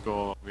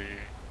Azguul over here.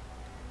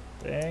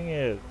 dang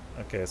it.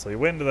 Okay, so he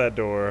went into that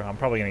door. I'm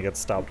probably gonna get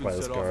stopped You by can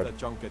this set off guard. that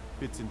junk at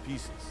bits and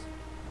pieces.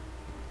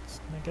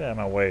 Just get out of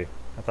my way.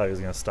 I thought he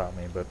was gonna stop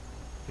me, but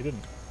he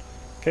didn't.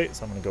 Okay,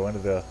 so I'm gonna go into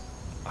the.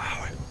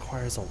 Oh, it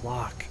requires a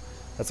lock.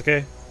 That's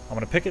okay. I'm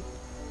gonna pick it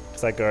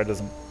because that guard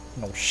doesn't.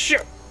 No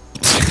shit.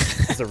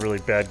 He's a really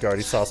bad guard.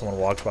 He saw someone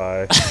walk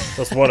by.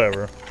 Just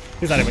whatever.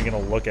 He's not even gonna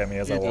look at me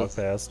as I walk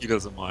past. He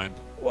doesn't mind.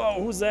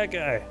 Whoa, who's that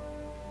guy?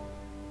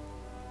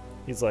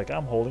 He's like,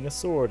 I'm holding a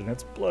sword and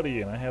it's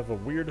bloody and I have a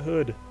weird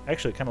hood.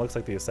 Actually, it kind of looks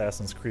like the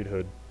Assassin's Creed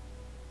hood.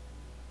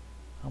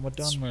 I'm a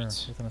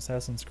Dunmer with an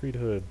Assassin's Creed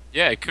hood.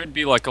 Yeah, it could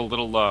be like a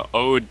little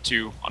ode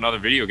to another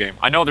video game.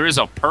 I know there is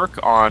a perk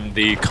on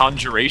the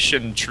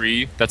Conjuration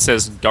tree that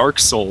says Dark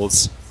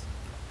Souls.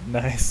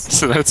 Nice.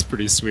 So that's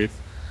pretty sweet.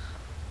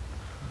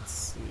 Let's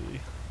see.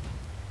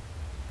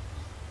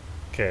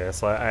 Okay,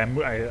 so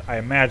I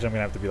imagine I'm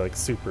gonna have to be like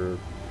super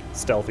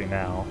stealthy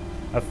now.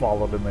 I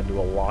followed him into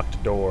a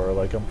locked door.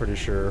 Like I'm pretty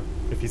sure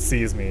if he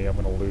sees me, I'm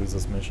gonna lose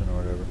this mission or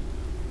whatever.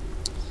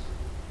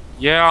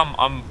 Yeah,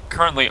 I'm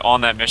currently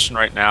on that mission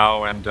right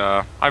now, and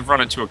I've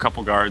run into a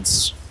couple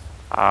guards,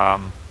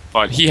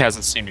 but he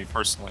hasn't seen me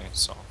personally,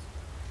 so.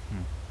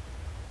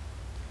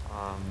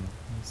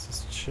 He's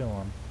just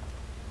chilling.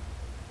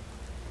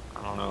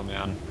 I don't know,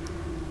 man.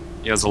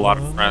 He has a lot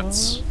of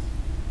friends.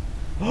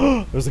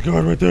 There's a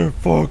guard right there.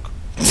 Fuck.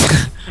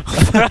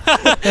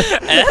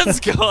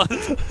 Azguul.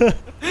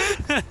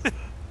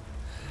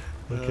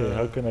 Okay,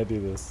 how can I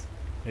do this?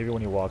 Maybe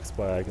when he walks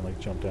by, I can like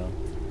jump down.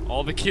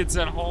 All the kids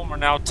at home are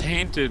now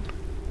tainted.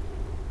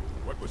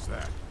 What was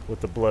that?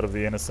 With the blood of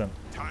the innocent.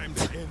 Time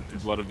to end The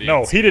blood of the No,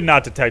 innocent. he did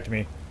not detect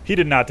me. He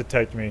did not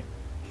detect me.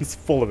 He's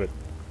full of it.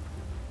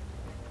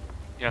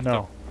 You have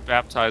No. to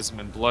baptize him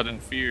in blood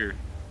and fear.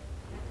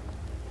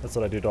 That's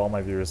what I do to all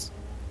my viewers.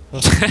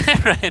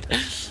 Right.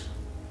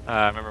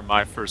 I remember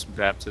my first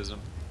baptism.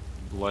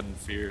 Blood and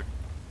fear.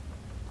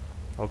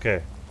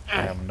 Okay.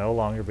 I am no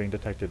longer being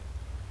detected.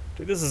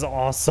 Dude, this is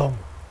awesome.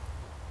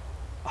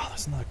 Oh,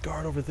 there's another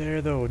guard over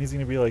there, though, and he's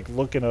gonna be like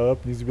looking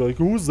up, and he's gonna be like,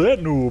 "Who's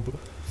that noob?"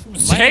 My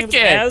name's Take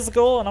it!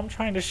 Azguul, and I'm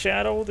trying to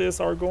shadow this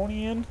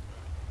Argonian.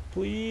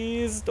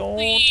 Please don't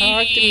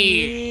talk to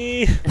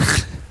me.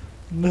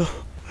 No,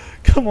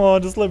 come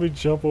on, just let me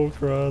jump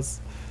across.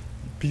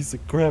 Piece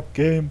of crap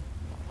game.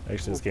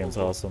 Actually, this game's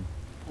awesome.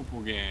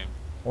 Poo-poo game.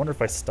 I wonder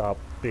if I stop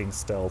being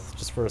stealth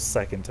just for a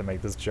second to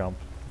make this jump.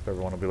 If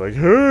everyone will be like,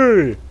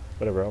 "Hey!"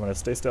 Whatever, I'm gonna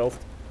stay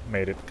stealth.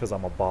 Made it, because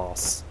I'm a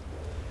boss.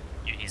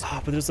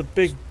 Ah, but there's a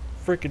big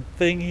freaking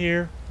thing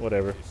here.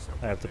 Whatever.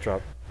 I have to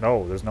drop.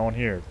 No, there's no one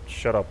here.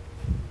 Shut up.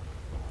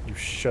 You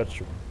shut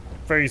your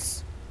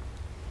face.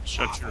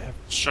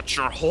 Shut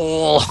your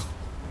hole.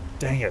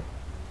 Dang it.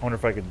 I wonder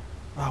if I could...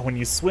 Ah, when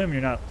you swim,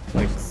 you're not,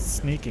 like,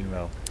 sneaking,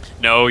 though.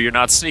 No, you're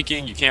not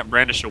sneaking. You can't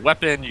brandish a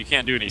weapon. You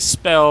can't do any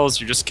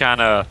spells. You're just kind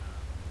of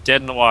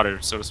dead in the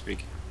water, so to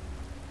speak.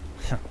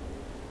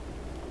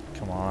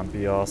 Come on,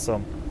 be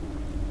awesome.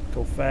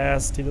 Go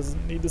fast. He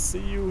doesn't need to see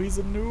you. He's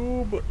a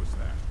noob. What was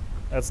that?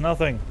 That's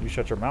nothing. You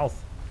shut your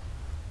mouth.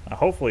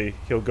 Hopefully,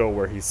 he'll go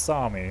where he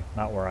saw me,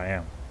 not where I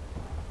am.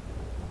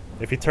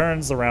 If he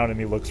turns around and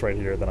he looks right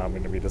here, then I'm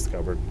going to be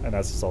discovered. And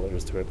that's just all there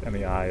is to it. And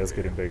the eye is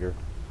getting bigger.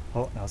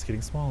 Oh, now it's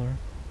getting smaller.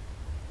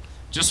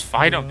 Just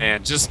fight him,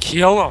 man. Just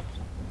kill him.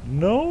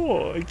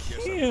 No, I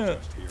can't.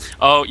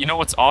 Oh, you know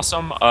what's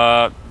awesome?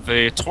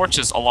 The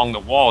torches along the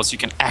walls, you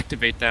can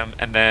activate them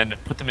and then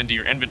put them into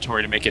your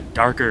inventory to make it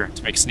darker,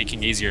 to make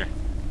sneaking easier.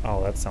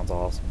 Oh, that sounds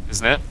awesome.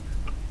 Isn't it?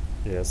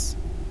 Yes.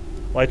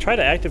 Well, I tried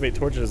to activate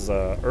torches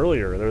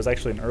earlier. There was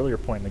actually an earlier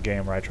point in the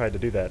game where I tried to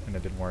do that and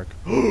it didn't work.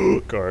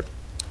 Guard.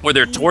 Were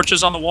there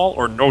torches on the wall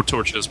or no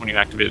torches when you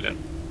activated it?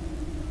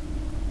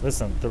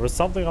 Listen, there was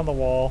something on the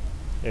wall,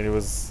 and it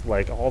was,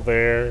 like, all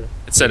there.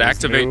 It said was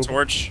activate noob.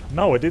 torch?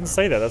 No, it didn't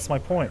say that. That's my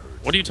point.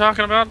 What are you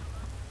talking about?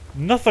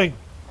 Nothing.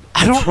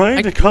 I don't... I'm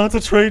trying to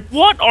concentrate.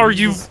 What are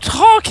you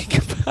talking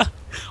about?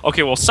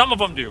 Okay, well, some of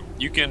them do.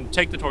 You can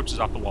take the torches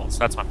off the walls.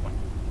 That's my point.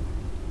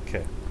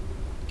 Okay.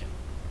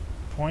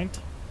 Point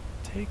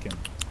taken.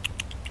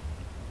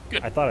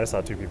 Good. I thought I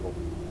saw two people.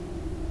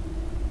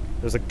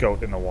 There's a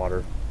goat in the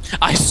water.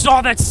 I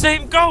saw that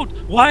same goat!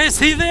 Why is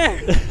he there?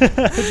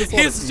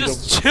 He's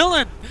just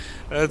chilling.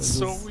 That's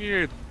so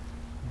weird.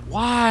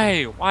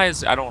 Why? Why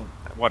is... I don't...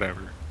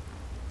 Whatever.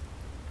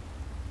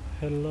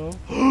 Hello?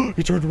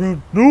 He turned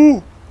around.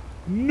 No!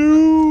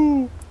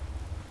 No!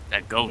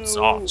 That goat's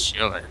all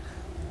chilling.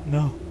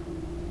 No.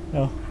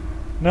 No.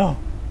 No.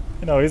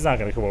 No, he's not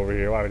gonna come over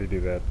here. Why would he do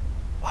that?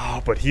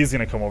 Oh, but he's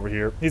gonna come over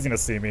here. He's gonna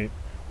see me.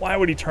 Why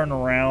would he turn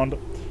around?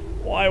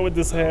 Why would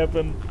this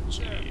happen?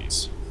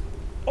 Jeez.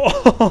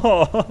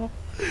 Oh,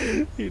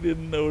 he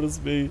didn't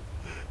notice me.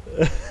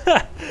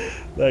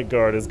 That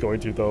guard is going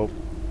to, though.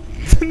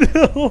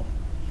 No.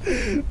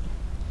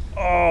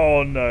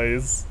 Oh,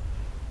 nice.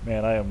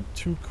 Man, I am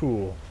too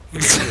cool.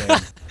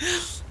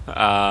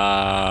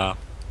 Yeah,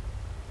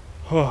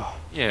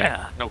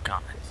 no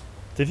comment.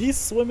 Did he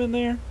swim in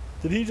there?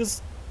 Did he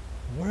just...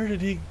 Where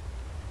did he...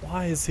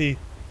 Why is he...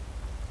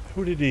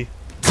 Who did he...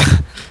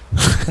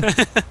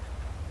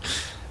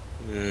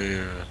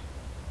 Yeah.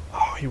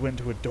 Oh, he went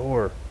to a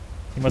door.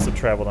 He must have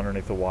traveled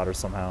underneath the water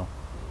somehow.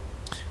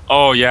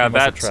 Oh yeah, He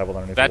must have that traveled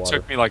underneath the water.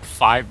 took me like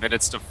 5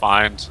 minutes to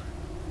find.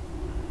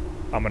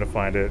 I'm gonna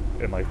find it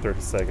in like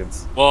 30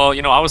 seconds. Well,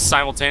 you know, I was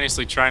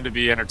simultaneously trying to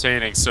be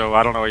entertaining, so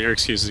I don't know what your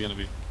excuse is gonna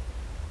be.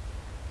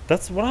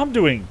 That's what I'm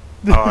doing.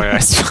 Oh yeah, I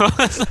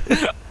suppose.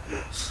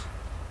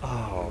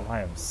 Oh,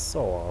 I am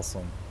so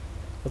awesome.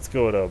 Let's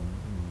go to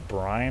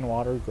Brine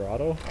Water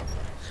Grotto.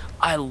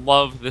 I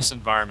love this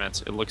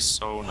environment. It looks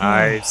so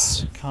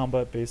nice.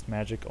 Combat-based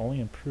magic only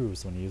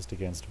improves when used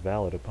against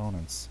valid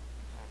opponents.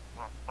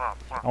 I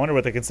wonder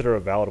what they consider a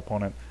valid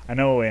opponent. I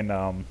know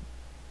in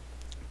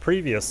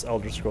previous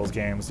Elder Scrolls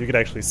games, you could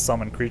actually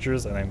summon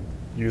creatures and then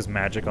use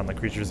magic on the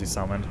creatures you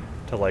summoned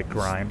to like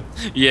grind.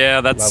 Yeah,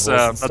 that's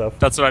levels and stuff.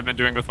 that's what I've been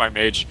doing with my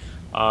mage.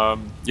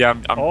 Yeah,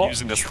 I'm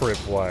using this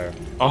tripwire.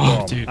 Oh,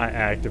 Boom. dude. I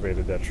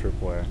activated that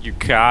tripwire. You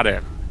got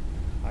it.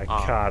 I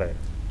caught it.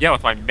 Yeah,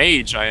 with my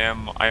mage, I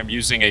am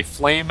using a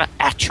flame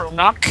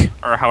atronach,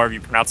 or however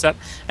you pronounce that,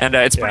 and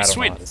it's Yeah, pretty I don't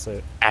sweet. know how to say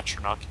it.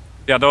 Atronach.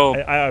 Yeah, though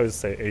I always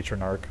say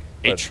Atronach.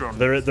 Atron.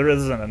 There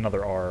isn't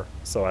another R,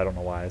 so I don't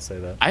know why I say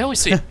that. I always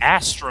say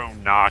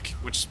astronach,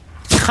 which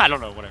I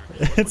don't know, whatever.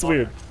 It's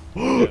weird.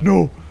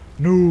 No,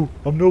 no,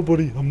 I'm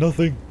nobody. I'm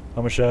nothing.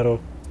 I'm a shadow.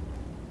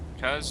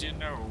 Cause you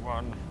know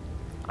one.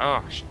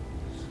 Oh,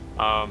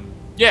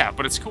 yeah,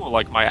 but it's cool.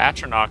 Like my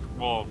atronach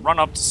will run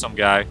up to some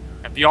guy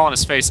and be all in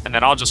his face, and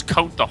then I'll just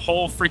coat the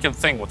whole freaking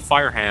thing with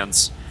fire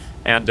hands,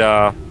 and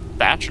the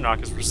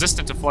atronach is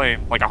resistant to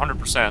flame, like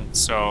 100%.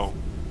 So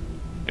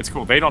it's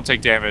cool. They don't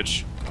take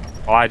damage.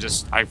 Well, I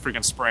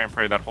freaking spray and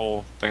pray that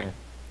whole thing.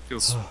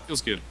 Feels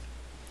good.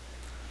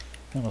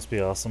 That must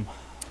be awesome.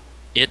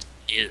 It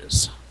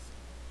is.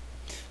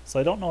 So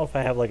I don't know if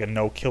I have like a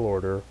no-kill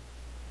order.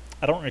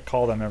 I don't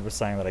recall them ever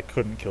saying that I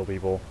couldn't kill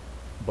people,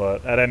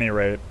 but at any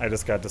rate, I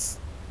just got this,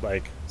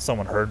 like,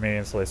 someone heard me,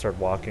 and so they started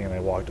walking, and they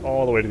walked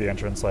all the way to the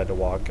entrance, so I had to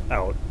walk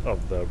out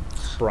of the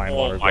brine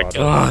water Oh my grotto.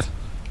 god.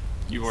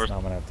 You So are... now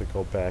I'm gonna have to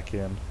go back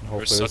in, and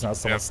hopefully such there's a not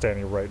someone pimp.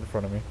 standing right in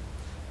front of me.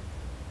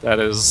 That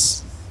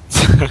is...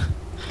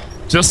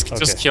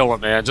 just kill him,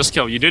 man. Just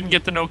kill him. You didn't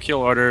get the no-kill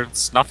order.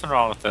 There's nothing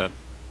wrong with it.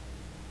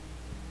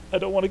 I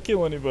don't want to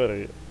kill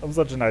anybody. I'm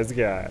such a nice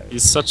guy.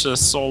 He's such a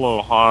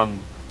solo Han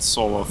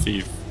solo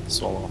thief.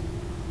 Solo.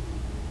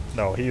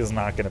 No, he is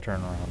not gonna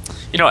turn around.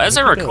 You know, as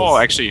I If he recall,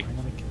 does, actually, I'm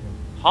gonna kill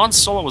him. Han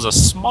Solo was a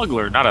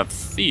smuggler, not a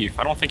thief.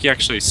 I don't think he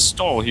actually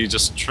stole, he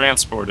just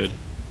transported.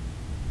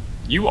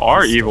 You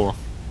are evil.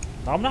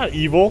 I'm not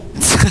evil.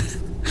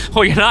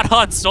 Oh, you're not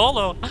Han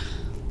Solo.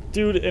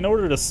 Dude, in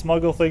order to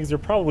smuggle things, you're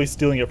probably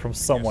stealing it from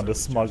someone to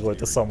smuggle it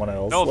to someone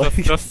else. No, Like,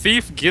 the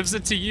thief gives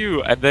it to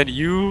you, and then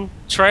you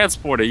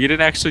transport it. You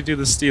didn't actually do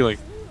the stealing.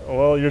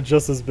 well, you're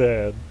just as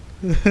bad.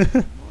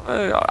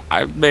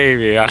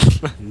 Maybe.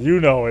 You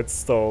know it's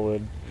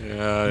stolen.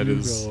 Yeah, it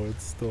is. You know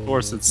it's stolen. Of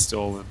course it's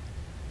stolen.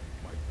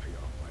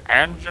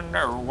 And you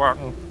know what?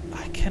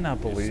 I cannot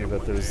believe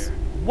that there's...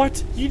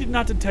 What? He did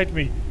not detect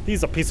me.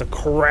 He's a piece of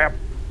crap.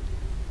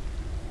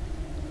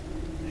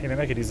 Hey, maybe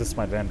I could use this to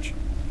my advantage.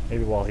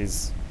 Maybe while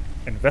he's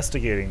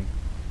investigating,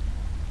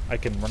 I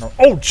can run around.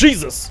 Oh,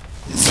 Jesus!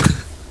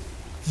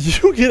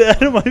 You get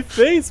out of my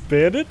face,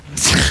 bandit!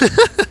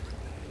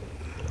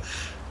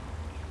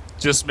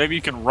 Just maybe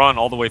you can run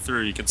all the way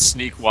through. You can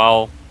sneak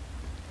while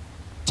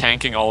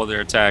tanking all of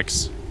their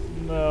attacks.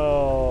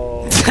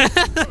 No.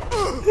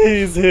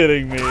 He's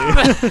hitting me.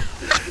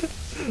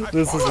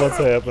 This is what's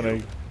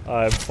happening.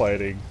 I'm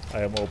fighting.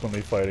 I am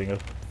openly fighting a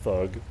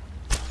thug.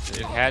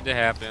 It had to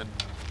happen.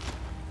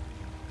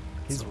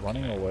 He's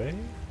running away?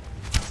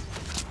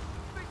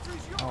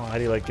 Oh, how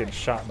do you like getting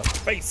shot in the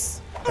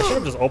face? I should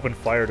have just opened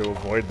fire to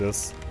avoid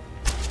this.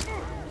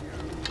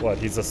 What,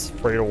 he's just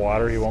afraid of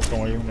water? He won't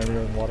go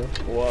anywhere in water?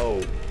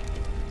 Whoa.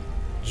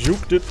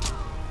 Juked it.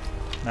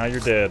 Now you're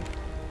dead.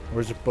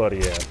 Where's your buddy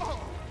at?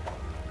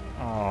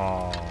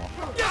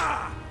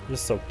 Aww. You're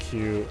so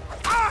cute.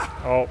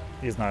 Oh,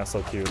 he's not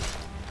so cute.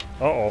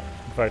 Uh-oh.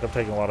 In fact, I'm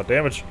taking a lot of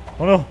damage.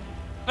 Oh no!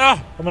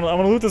 Ah! I'm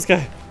gonna loot this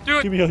guy. Do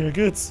it! Give me all your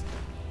goods.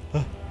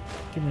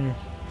 Give me your...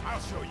 I'll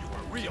show you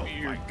a real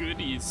Your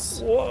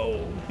goodies.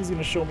 Whoa! He's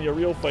gonna show me a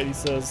real fight, he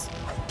says.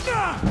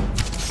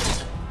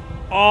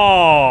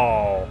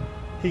 Oh!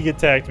 He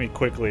attacked me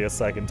quickly a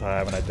second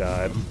time and I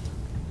died.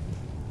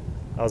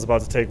 I was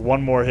about to take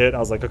one more hit. I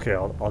was like, okay,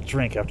 I'll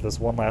drink after this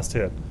one last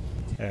hit.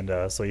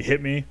 And so he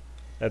hit me,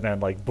 and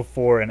then like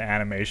before an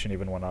animation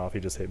even went off, he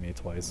just hit me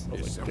twice. I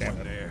was like, damn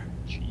it. there.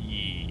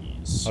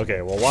 Jeez.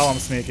 Okay, well while I'm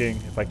sneaking,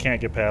 if I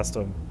can't get past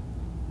him,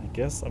 I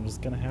guess I'm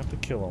just gonna have to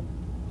kill him.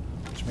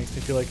 Which makes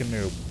me feel like a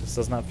noob. This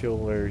does not feel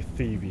very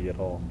thievy at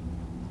all.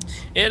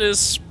 It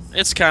is.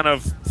 It's kind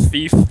of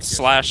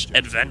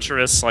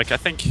thief/adventurous. Like, I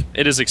think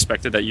it is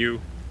expected that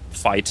you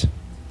fight.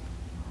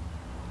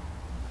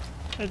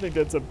 I think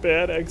that's a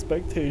bad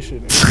expectation,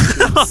 and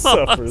it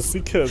suffers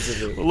because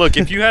of it. Look,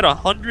 if you had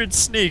 100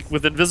 sneak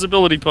with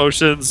invisibility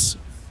potions,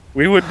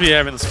 we wouldn't be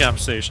having this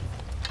conversation.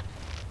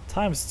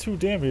 Times 2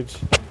 damage.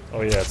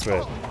 Oh yeah, that's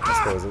right. I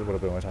suppose it would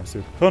have been my times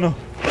 2. Oh no!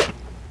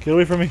 Get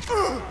away from me!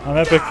 I'm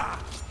epic.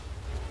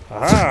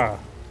 Aha!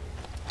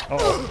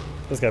 Uh-oh.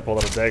 This guy pulled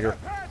out a dagger.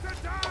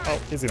 Oh,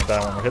 he's gonna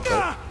die when we hit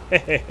that.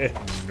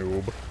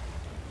 Noob.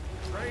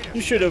 You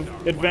should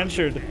have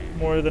adventured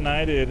more than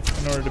I did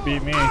in order to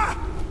beat me.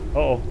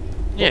 Uh-oh.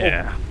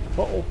 Yeah.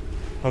 Uh-oh.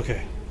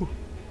 Okay. Whew.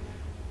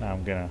 Now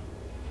I'm gonna,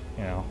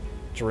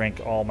 drink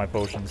all my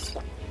potions.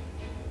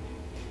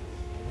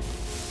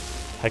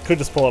 I could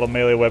just pull out a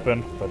melee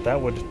weapon, but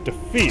that would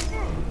defeat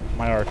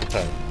my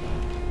archetype.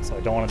 So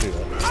I don't want to do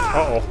that.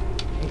 Uh-oh.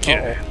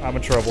 Okay. Uh-oh. I'm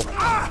in trouble.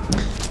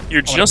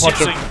 You're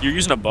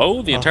using a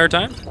bow the entire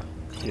time?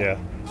 Yeah.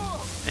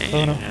 Man.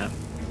 Oh no.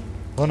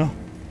 Oh no.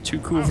 Too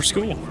cool for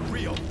school.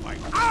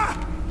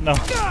 No.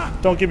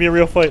 Don't give me a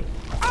real fight.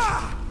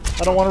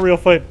 I don't want a real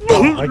fight.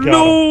 Oh, I got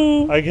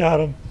him. I got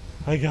him.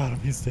 I got him.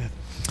 He's dead.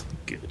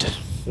 Good.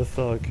 The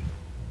thug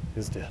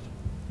is dead.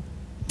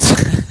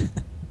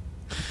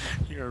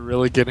 You're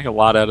really getting a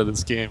lot out of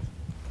this game.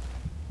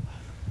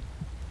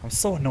 I'm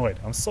so annoyed.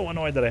 I'm so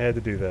annoyed that I had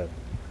to do that.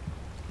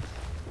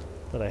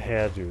 That I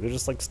had to. They're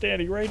just like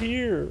standing right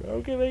here.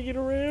 How can I get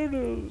around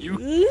them?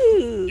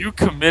 You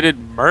committed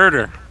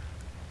murder.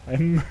 I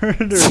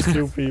murdered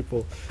 2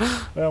 people.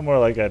 Well, more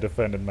like I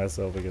defended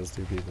myself against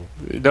 2 people.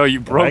 No, you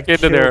broke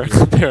into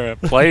their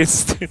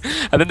place,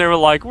 and then they were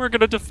like, "We're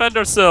gonna defend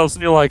ourselves,"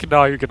 and you're like,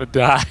 "No, you're gonna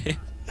die."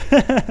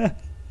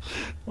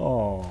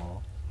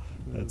 Oh,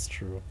 that's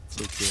true.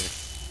 It's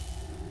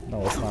okay.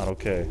 No, it's not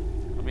okay.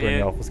 I Bring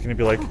mean, off was gonna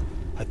be like,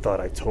 I thought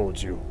I told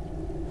you.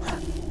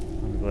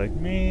 I'd be like,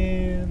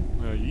 man.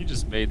 no, you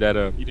just made that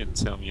up. You didn't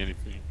tell me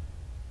anything.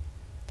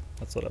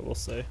 That's what I will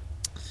say.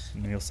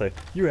 And he'll say,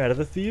 you're out of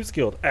the Thieves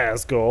Guild,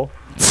 Azguul.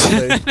 I'll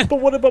say, but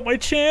what about my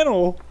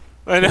channel?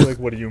 I know. I'll be like,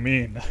 what do you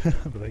mean?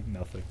 I'll be like,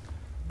 nothing.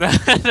 I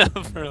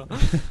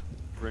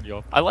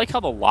like how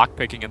the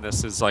lockpicking in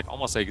this is like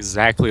almost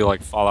exactly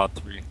like Fallout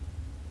 3.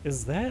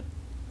 Is that?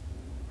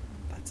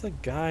 That's a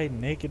guy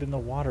naked in the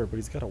water, but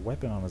he's got a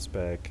weapon on his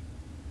back.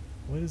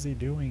 What is he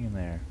doing in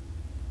there?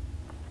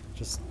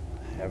 Just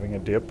having a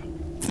dip?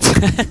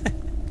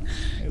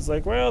 He's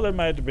like, well, there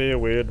might be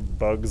weird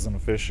bugs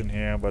and fish in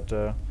here, but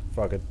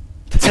fuck it.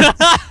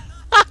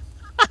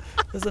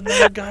 There's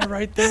another guy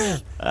right there.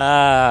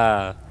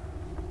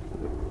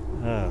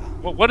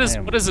 What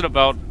is it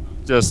about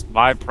just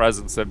my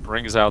presence that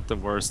brings out the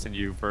worst in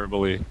you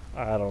verbally?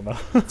 I don't know.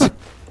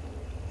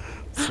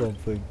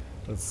 Something.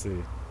 Let's see.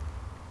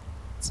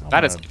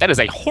 That is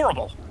a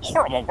horrible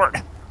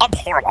word. I'm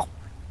horrible.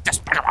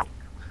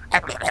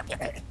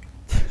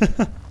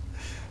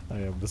 I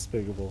am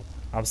despicable.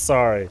 I'm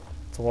sorry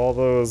to all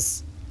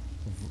those.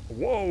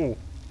 Whoa!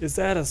 Is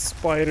that a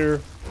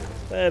spider?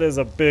 That is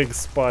a big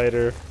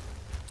spider.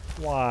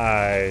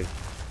 Why?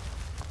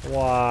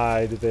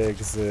 Why do they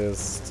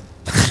exist?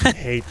 I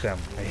hate them.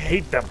 I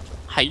hate them.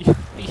 I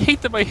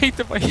hate them. I hate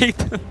them. I hate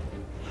them.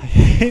 I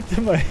hate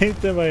them. I hate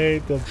them. I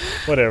hate them.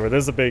 Whatever.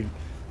 There's a big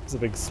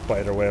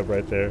spider web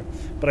right there.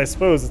 But I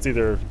suppose it's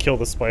either kill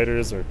the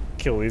spiders or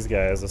kill these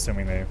guys,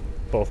 assuming they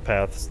both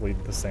paths lead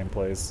to the same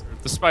place.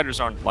 The spiders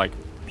aren't like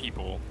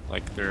people.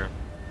 Like they're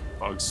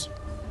bugs.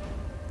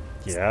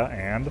 Yeah,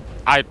 and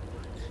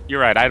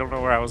You're right. I don't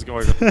know where I was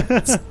going.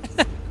 With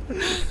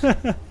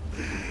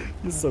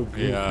it's so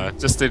goofy. yeah,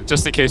 just in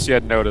case you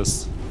hadn't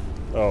noticed,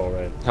 Oh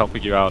right.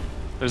 helping you out.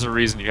 There's a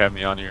reason you have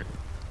me on here.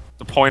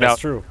 To point That's out,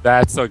 true.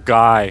 that's a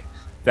guy.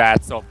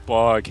 That's a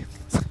bug.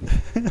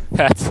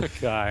 That's a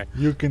guy.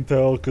 You can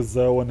tell because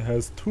that one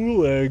has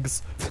 2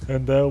 legs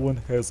and that one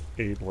has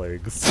 8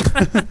 legs.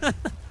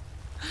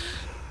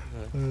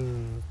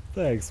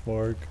 Thanks,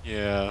 Mark.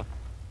 Yeah.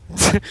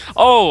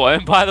 Oh,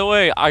 and by the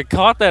way, I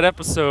caught that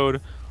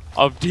episode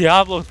of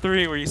Diablo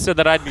 3 where you said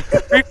that I'd be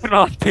creeping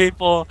on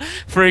people,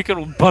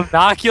 freaking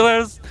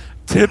binoculars,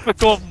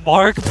 typical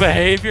Mark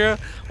behavior.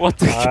 What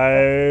the?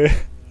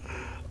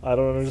 I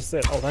don't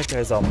understand. Oh, that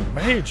guy's a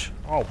mage.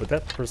 Oh, but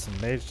that person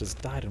mage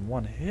just died in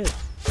 1 hit.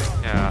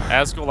 Yeah,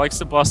 Azguul likes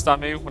to bust on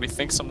me when he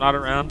thinks I'm not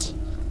around.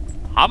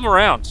 I'm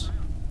around.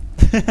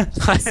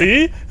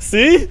 See?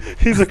 See?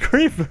 He's a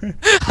creeper.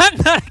 I'm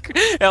not.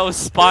 I was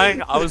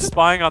spying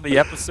on the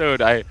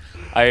episode. I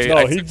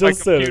No, he took my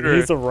just said it. computer,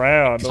 He's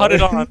around. cut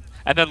it on,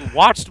 and then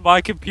watched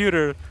my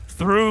computer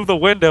through the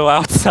window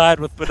outside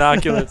with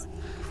binoculars.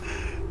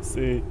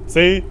 See?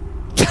 See?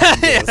 You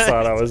guys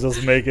thought I was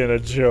just making a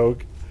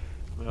joke.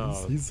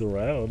 No. He's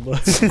around.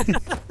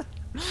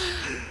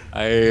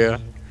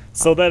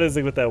 So that is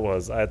what that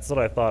was. That's what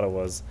I thought it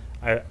was.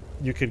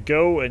 You could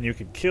go and you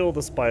could kill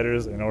the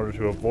spiders in order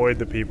to avoid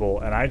the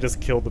people, and I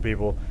just killed the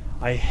people.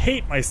 I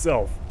hate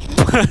myself.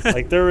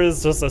 Like, there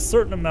is just a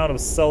certain amount of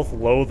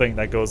self-loathing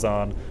that goes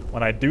on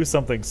when I do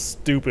something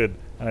stupid,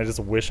 and I just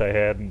wish I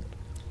hadn't.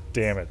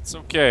 Damn it. It's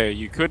okay.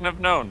 You couldn't have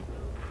known.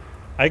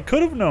 I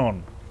could have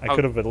known. I Oh.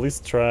 could have at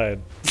least tried,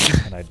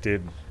 and I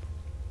didn't.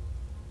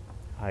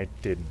 I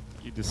didn't.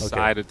 You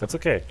decided to. That's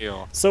okay.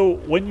 Kill. So,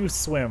 when you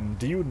swim,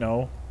 do you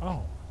know...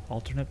 Oh,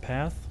 alternate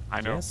path?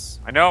 I know. Yes.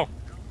 I know.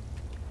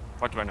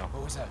 What do I know?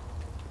 What was that?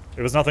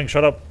 It was nothing.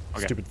 Shut up,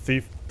 Okay. stupid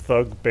thief,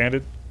 thug,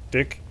 bandit,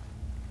 dick.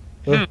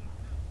 Mm.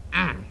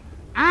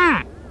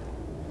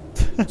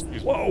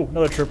 Whoa,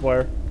 another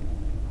tripwire.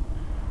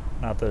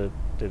 Not that it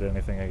did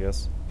anything, I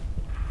guess.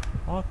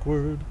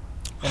 Awkward.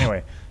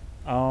 Anyway,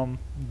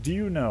 do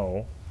you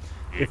know,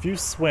 if you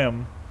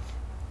swim,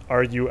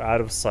 are you out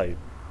of sight?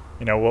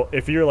 You know, well,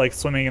 if you're like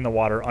swimming in the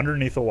water,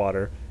 underneath the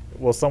water,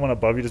 will someone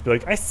above you just be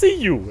like, I see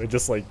you, and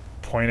just like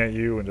point at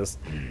you and just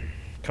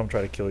come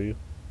try to kill you?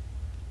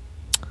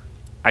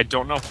 I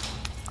don't know.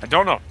 I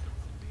don't know.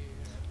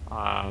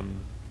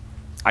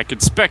 I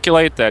could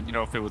speculate that, you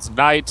know, if it was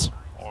night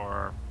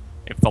or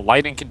if the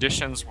lighting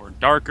conditions were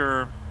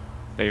darker,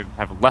 they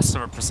have less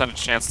of a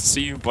percentage chance to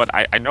see you. But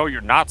I know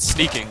you're not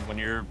sneaking when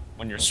you're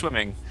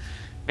swimming.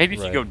 Maybe if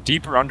you Right. go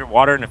deeper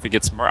underwater and if it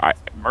gets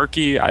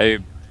murky,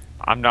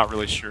 I'm not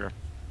really sure.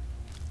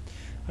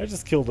 I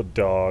just killed a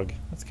dog.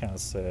 That's kind of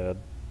sad.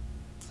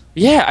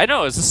 Yeah, I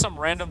know. Is this some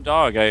random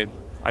dog? I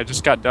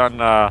just got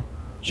done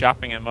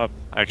chopping him up,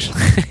 actually.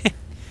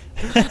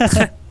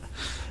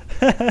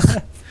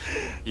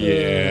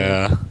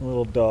 Yeah.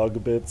 Little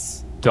dog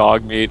bits.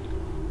 Dog meat.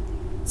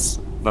 It's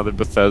another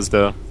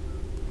Bethesda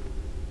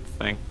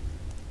thing.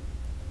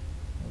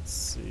 Let's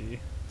see.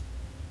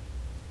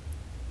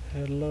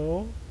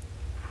 Hello?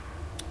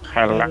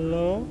 Hello.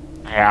 Hello?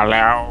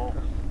 Hello.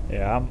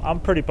 Yeah, I'm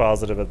pretty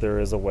positive that there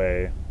is a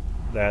way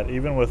that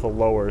even with a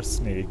lower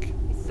sneak,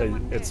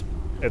 that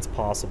it's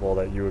possible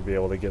that you would be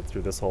able to get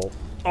through this hole.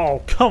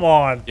 Oh, come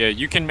on! Yeah,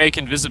 you can make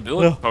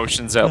invisibility No.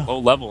 potions at low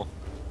level.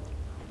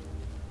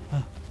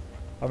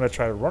 I'm gonna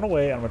try to run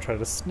away, and I'm gonna try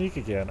to sneak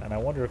again, and I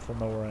wonder if they'll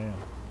know where I am.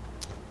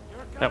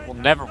 That will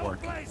never work.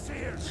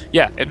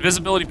 Yeah,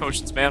 invisibility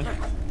potions, man.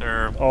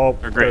 They're Oh,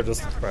 they're great.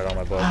 just right on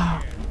my butt.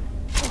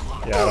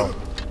 Yeah,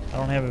 I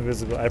don't have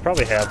invisibility. I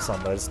probably have some,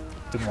 but I just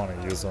didn't want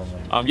to use them.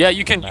 And Yeah,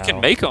 you can now-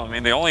 make them. I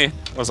mean, they only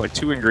was like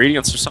 2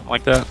 ingredients or something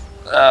like that.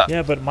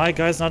 Yeah, but my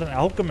guy's not an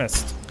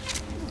alchemist.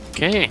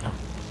 Okay.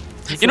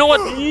 He's You a know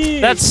what?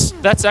 thief.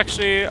 That's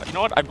actually, you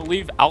know what? I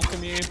believe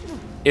alchemy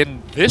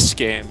in this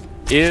game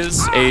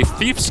is a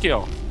thief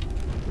skill,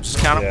 which is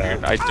kind of Yeah.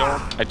 weird.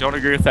 I don't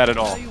agree with that at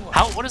all.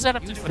 What does that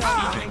have to do with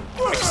thieving?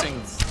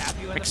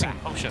 Mixing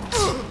potions.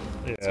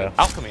 Yeah.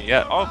 Alchemy,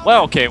 yeah. Oh,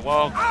 well, okay.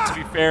 Well, to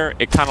be fair,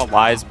 it kind of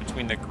lies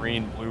between the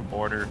green-blue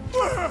border.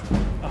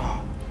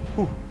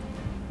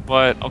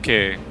 But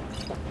okay,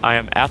 I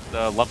am at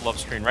the level up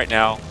screen right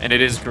now, and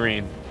it is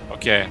green.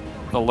 Okay,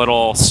 the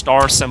little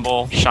star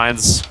symbol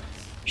shines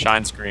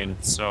green.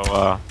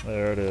 So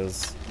There it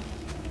is.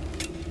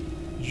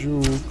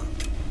 Juke.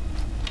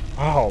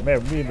 Oh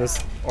man, me and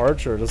this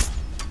archer just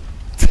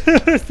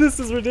This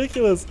is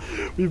ridiculous.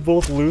 We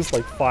both lose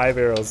like 5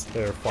 arrows.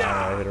 There, finally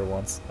I hit her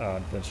once.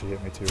 Then she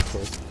hit me too, of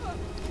course.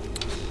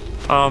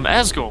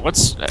 Azguul,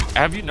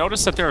 have you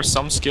noticed that there are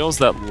some skills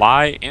that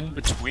lie in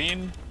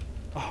between?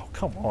 Oh,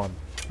 come on.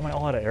 Am I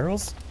all out of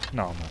arrows?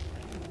 No, I'm not.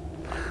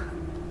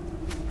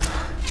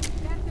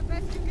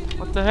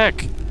 What the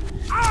heck?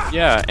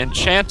 Yeah,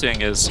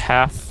 enchanting is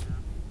half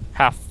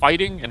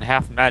fighting and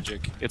half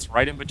magic. It's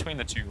right in between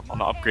the two on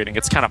the upgrading.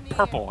 It's kind of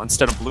purple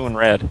instead of blue and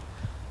red.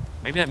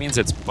 Maybe that means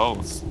it's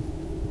both.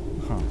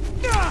 Huh.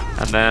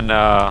 And then,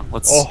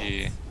 let's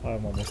see.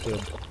 I'm almost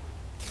dead.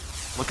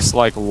 Looks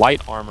like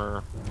light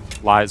armor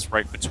lies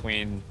right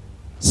between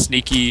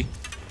sneaky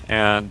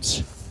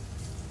and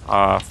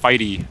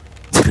fighty.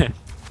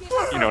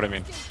 You know what I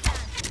mean?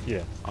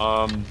 Yeah.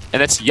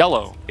 And it's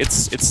yellow.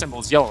 Its symbol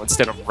is yellow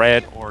instead of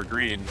red or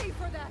green.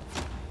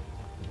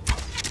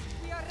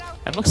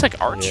 And looks like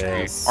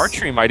archery. Yes.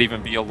 Archery might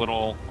even be a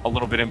little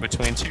bit in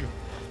between too.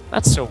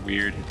 That's so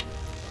weird.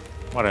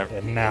 Whatever.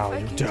 And now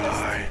you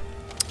die.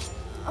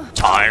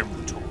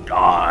 Time to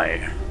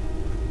die.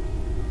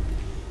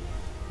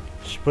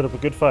 She put up a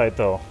good fight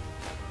though.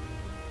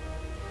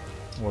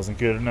 Wasn't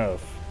good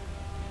enough.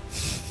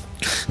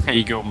 There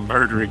you go,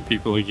 murdering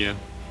people again.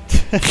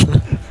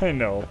 I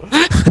know.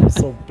 I'm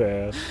so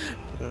bad.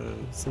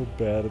 I'm so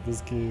bad at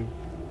this game.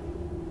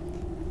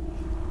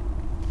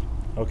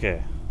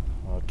 Okay.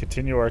 I'll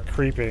continue our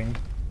creeping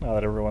now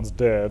that everyone's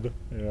dead.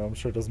 You know, I'm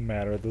sure it doesn't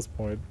matter at this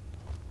point.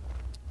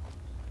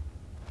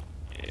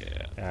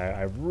 Yeah.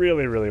 I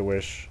really, really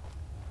wish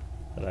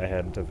that I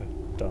hadn't have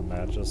done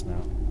that just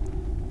now.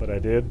 But I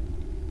did.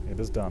 It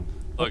is done.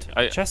 Look,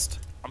 Chest?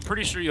 I'm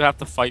pretty sure you have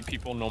to fight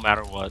people no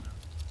matter what.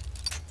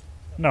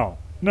 No.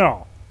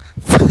 No.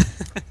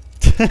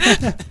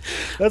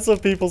 That's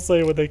what people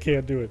say when they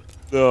can't do it.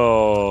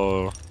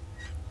 No.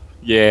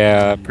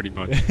 Yeah, pretty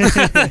much.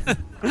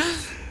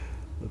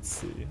 Let's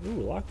see.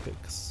 Ooh,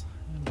 lockpicks.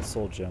 And a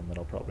soul gem that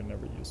I'll probably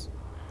never use.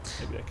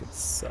 Maybe I could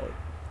sell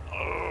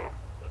it.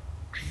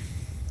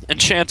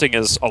 Enchanting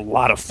is a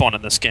lot of fun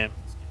in this game.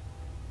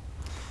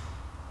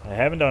 I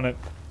haven't done it.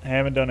 I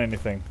haven't done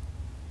anything.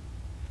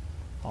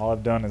 All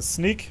I've done is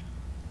sneak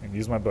and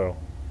use my bow.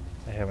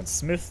 I haven't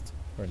smithed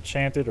or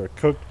enchanted or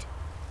cooked.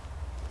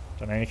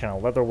 Done any kind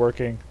of leather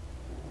working.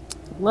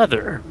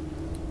 Leather.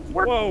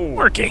 Whoa!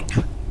 Working.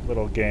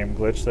 Little game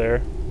glitch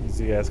there, as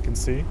you guys can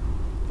see.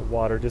 The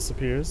water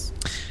disappears.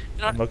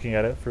 I'm looking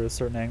at it for a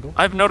certain angle.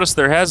 I've noticed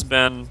there has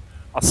been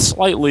a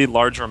slightly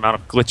larger amount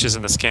of glitches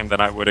in this game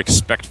than I would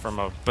expect from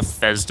a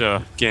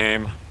Bethesda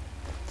game.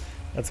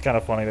 It's kind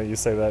of funny that you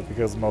say that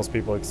because most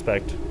people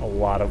expect a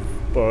lot of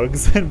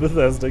bugs in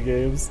Bethesda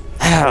games.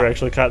 They're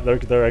actually kind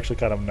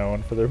of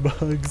known for their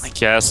bugs. I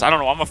guess. I don't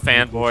know. I'm a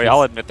fanboy.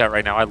 I'll admit that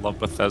right now. I love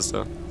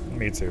Bethesda.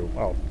 Me too.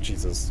 Oh,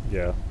 Jesus.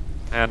 Yeah.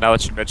 And now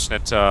that you mention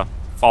it,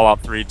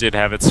 Fallout 3 did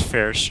have its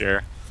fair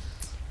share.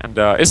 And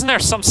isn't there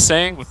some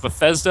saying with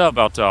Bethesda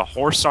about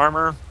horse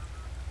armor?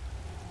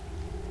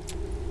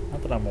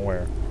 Not that I'm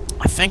aware.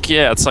 I think,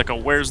 yeah, it's like a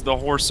where's the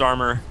horse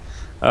armor?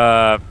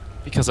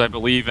 Because I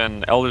believe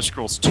in Elder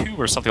Scrolls 2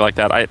 or something like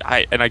that.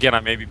 And again,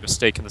 I may be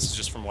mistaken. This is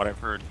just from what I've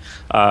heard.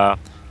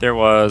 There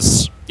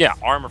was, yeah,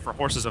 armor for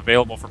horses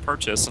available for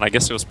purchase, and I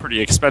guess it was pretty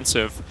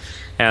expensive.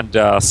 And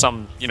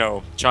some, you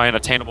know, giant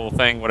attainable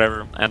thing,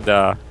 whatever.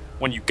 And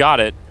when you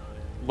got it,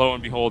 lo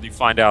and behold, you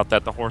find out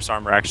that the horse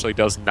armor actually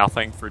does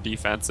nothing for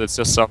defense. It's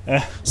just some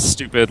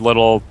stupid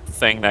little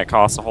thing that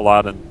costs a whole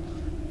lot. And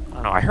I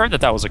don't know. I heard that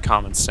that was a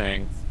common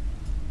saying.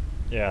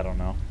 Yeah, I don't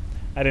know.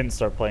 I didn't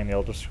start playing the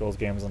Elder Scrolls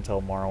games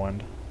until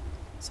Morrowind,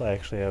 so I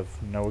actually have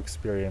no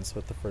experience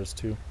with the first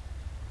two,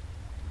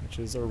 which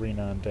is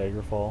Arena and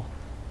Daggerfall.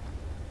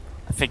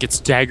 I think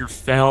it's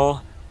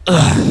Daggerfell.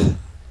 Ugh.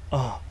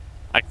 Oh.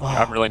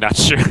 I'm really not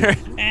sure.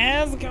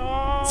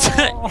 Azguul!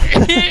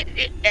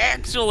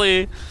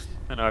 Actually,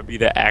 I know I'd be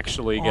the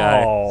actually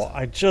guy. Oh,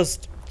 I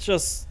just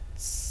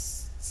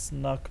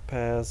snuck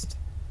past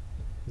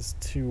these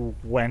two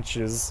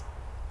wenches.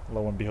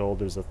 Lo and behold,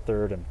 there's a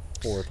third and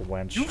fourth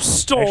wench. You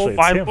stole Actually,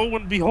 my him. lo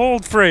and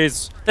behold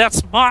phrase.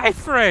 That's my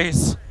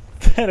phrase.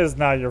 That is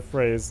not your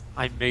phrase.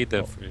 I made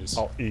that phrase.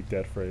 I'll eat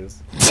that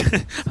phrase.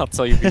 I'll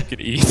tell you what you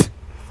can eat.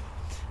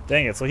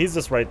 Dang it, so he's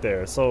just right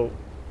there. So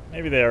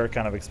maybe they are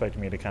kind of expecting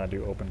me to kind of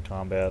do open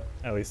combat,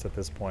 at least at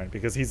this point,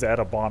 because he's at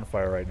a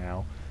bonfire right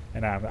now.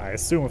 And I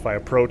assume if I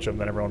approach him,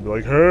 then everyone will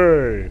be like,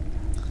 hey!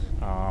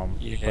 Yeah.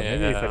 But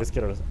maybe if I just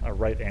get a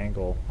right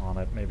angle on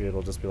it, maybe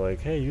it'll just be like,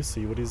 hey, you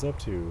see what he's up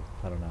to.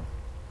 I don't know.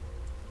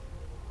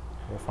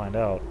 We'll find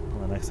out in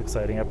the next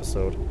exciting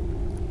episode.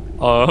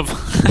 Of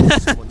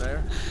Someone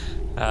there?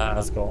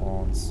 Azguul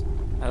owns.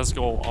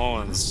 Azguul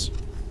owns.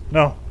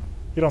 No,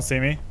 you don't see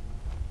me.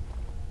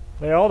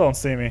 They all don't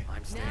see me.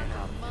 I'm staying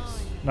out of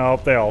this.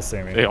 Nope, they all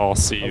see me. They all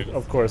see you.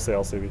 Of course they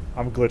all see me.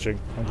 I'm glitching.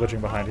 I'm glitching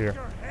behind here.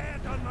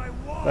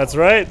 That's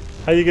right.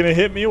 How you gonna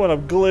hit me when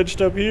I'm glitched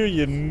up here,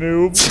 you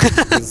noob?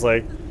 he's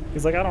like,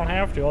 I don't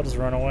have to. I'll just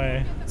run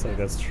away. It's like,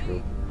 that's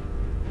true.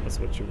 That's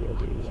what you will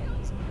do.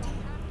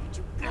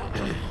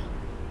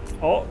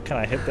 Oh, can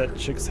I hit that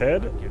chick's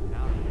head?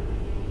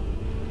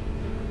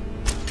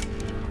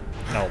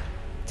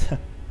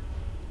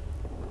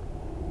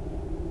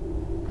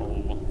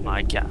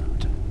 my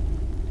god.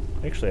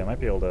 Actually, I might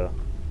be able to...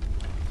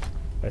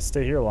 If I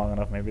stay here long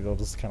enough, maybe they'll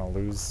just kind of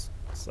lose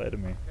sight of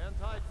me. Can't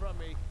hide from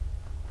me.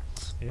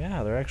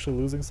 Yeah, they're actually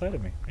losing sight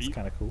of me. It's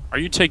kind of cool. Are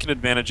you taking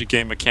advantage of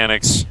game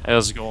mechanics,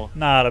 Azguul?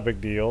 Not a big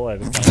deal. I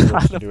just kind of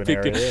Not a to an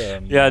big deal. area.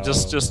 And, Yeah,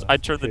 just I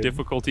turn the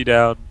difficulty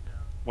down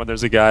when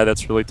there's a guy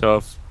that's really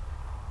tough.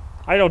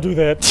 I don't do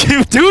that.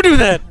 You do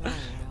that!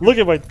 Look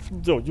at my...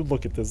 No, you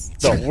look at this.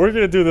 No, we're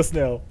going to do this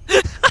now.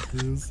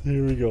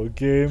 Here we go.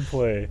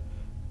 Gameplay.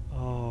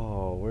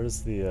 Oh,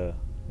 where's the...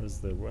 I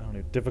don't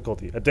know,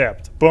 difficulty.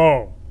 Adapt.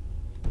 Boom.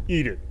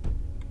 Eat it.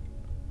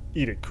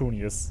 Eat it,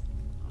 Cunius.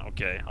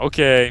 Okay.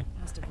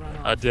 Must have run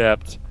off.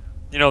 Adept.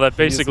 You know, that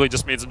basically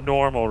just means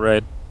normal,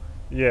 right?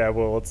 Yeah,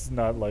 well, it's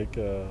not like,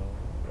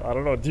 I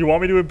don't know. Do you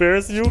want me to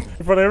embarrass you in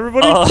front of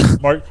everybody?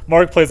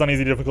 Mark plays on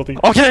easy difficulty.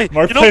 Okay.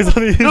 Mark you know, plays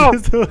on easy no,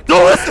 difficulty.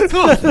 no, listen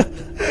to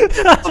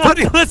him.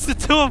 Nobody listen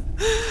to him.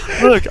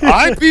 Look,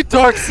 I beat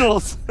Dark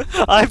Souls.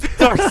 I beat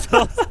Dark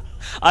Souls.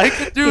 I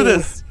can do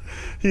this.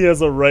 He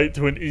has a right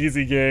to an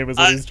easy game, is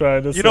what he's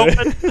trying to say. You know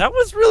what? That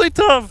was really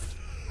tough.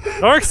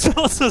 Dark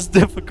Souls is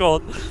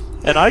difficult,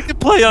 and I can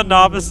play on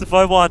novice if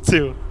I want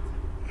to.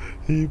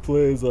 He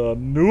plays a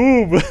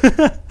noob.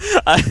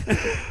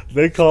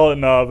 They call it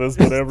novice,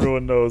 but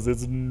everyone knows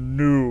it's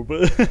noob.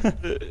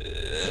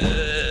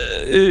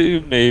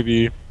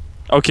 Maybe.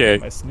 Okay.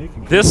 My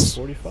sneaking This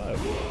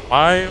 45.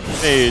 my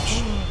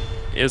mage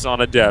is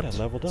on adept. Yeah,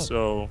 leveled up.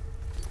 So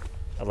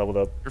I leveled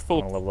up. You're full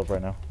I'm gonna level up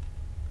right now.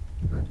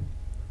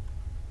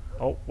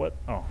 Oh, what?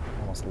 Oh,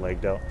 almost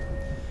lagged out.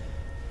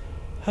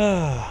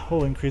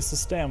 We'll increase the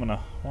stamina.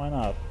 Why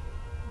not?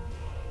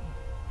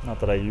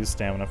 Not that I use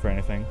stamina for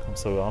anything. I'm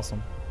so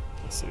awesome.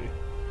 Let's see.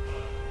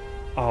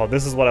 Oh,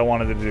 this is what I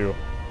wanted to do.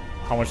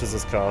 How much does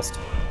this cost?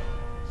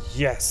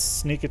 Yes!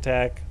 Sneak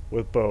attack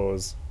with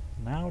bows.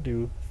 Now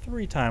do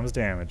 3 times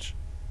damage.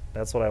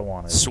 That's what I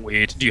wanted.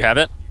 sweet. Do you have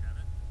it?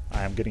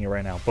 I am getting it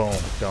right now. Boom.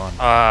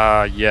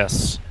 Done.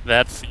 Yes.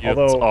 That feels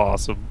Although-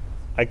 awesome.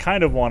 I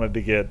kind of wanted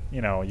to get,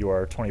 you know, you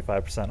are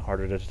 25%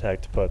 harder to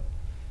detect, but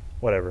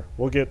whatever.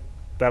 We'll get...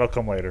 That'll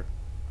come later.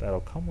 That'll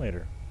come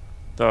later.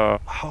 The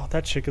Oh,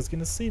 that chick is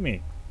gonna see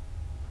me.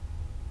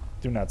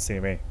 Do not see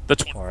me.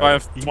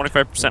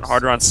 25%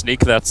 harder on sneak.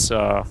 That's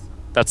the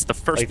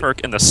first Like-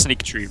 perk in the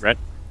sneak tree, right?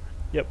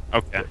 Yep.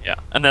 Okay, yeah,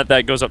 and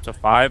that goes up to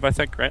 5, I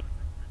think, right?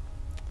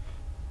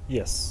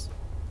 Yes.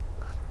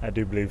 I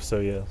do believe so,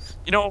 yes.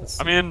 You know, Let's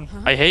I mean,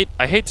 I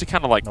hate to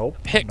kind of like Nope.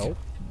 pick Nope.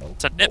 Nope.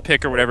 to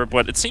nitpick or whatever,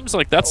 but it seems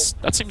like that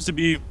seems to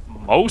be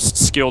most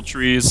skill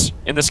trees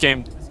in this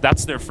game.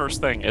 That's their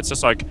first thing. It's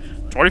just like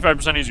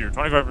 25% easier,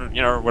 25%,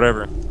 you know, or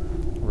whatever.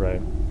 Right.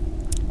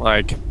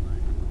 Like,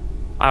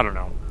 I don't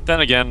know. Then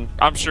again,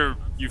 I'm sure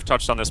you've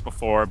touched on this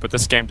before, but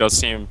this game does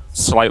seem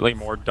slightly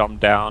more dumbed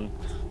down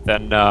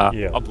than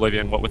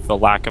Oblivion, what with the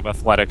lack of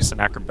athletics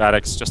and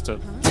acrobatics, just to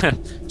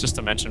just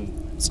to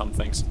mention some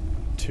things.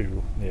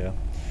 2, yeah.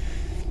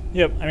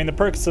 Yep, I mean, the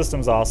perk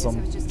system's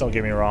awesome. Don't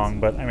get me wrong,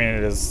 but I mean,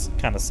 it is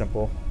kind of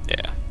simple.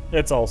 Yeah.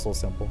 It's also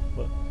simple,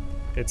 but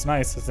it's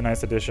nice. It's a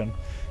nice addition.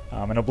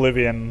 In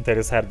Oblivion, they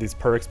just had these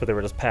perks, but they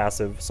were just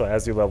passive. So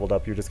as you leveled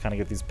up, you just kind of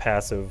get these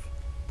passive...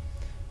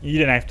 You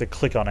didn't have to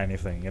click on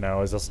anything, you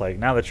know? It's just like,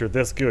 now that you're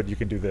this good, you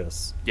can do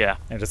this. Yeah.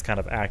 And just kind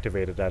of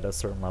activated at a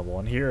certain level.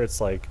 And here,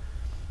 it's like...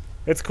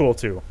 It's cool,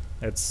 too.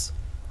 It's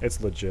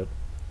legit.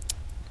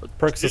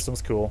 Perk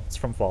system's cool. It's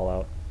from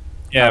Fallout.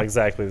 Yeah. Not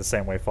exactly the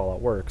same way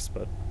Fallout works,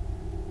 but...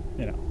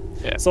 You know.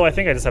 Yeah. So I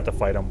think I just have to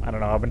fight them. I don't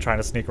know. I've been trying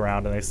to sneak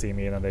around and they see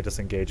me and then they just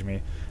engage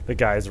me. The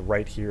guy's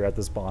right here at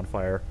this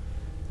bonfire.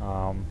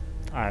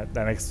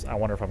 That makes. I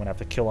wonder if I'm gonna have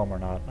to kill him or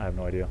not. I have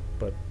no idea.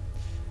 But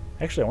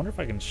actually, I wonder if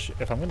I can.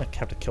 If I'm gonna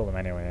have to kill them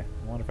anyway,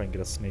 I wonder if I can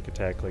get a sneak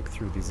attack like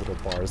through these little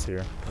bars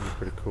here. That'd be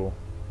pretty cool.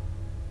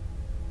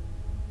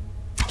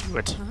 Do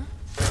it.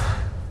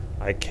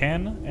 I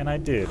can, and I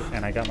did,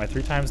 and I got my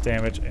 3 times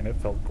damage, and it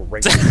felt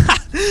great.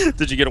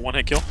 Did you get a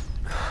one-hit kill?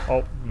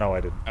 Oh no,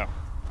 I didn't. Oh.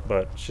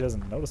 But she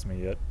hasn't noticed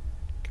me yet.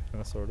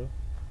 Kinda, sorta.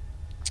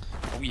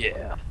 Oh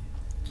yeah.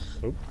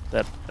 Oop.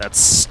 That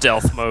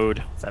stealth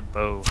mode. That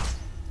bow.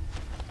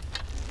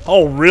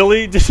 Oh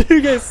really? Did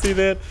you guys see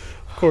that?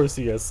 Of course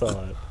you guys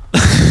saw it.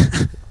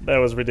 That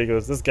was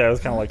ridiculous. This guy was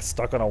kind of like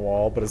stuck on a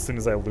wall, but as soon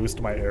as I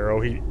loosed my arrow,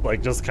 he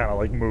like just kind of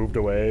like moved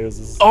away. It was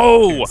just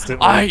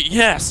instantly.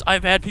 Yes,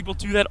 I've had people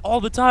do that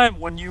all the time.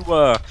 When you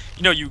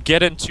you know, you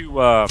get into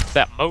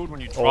that mode when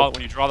you draw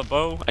the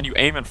bow and you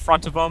aim in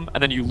front of them,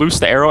 and then you loose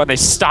the arrow and they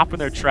stop in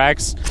their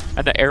tracks,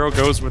 and the arrow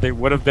goes where they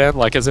would have been,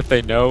 like as if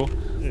they know.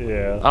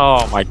 Yeah.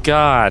 Oh my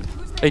god.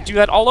 They do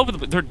that all over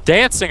they're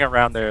dancing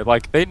around there,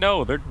 like they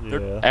know they're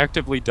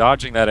actively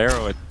dodging that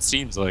arrow. It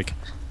seems like.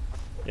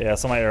 Yeah,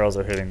 so my arrows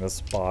are hitting this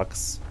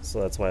box,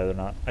 so that's why they're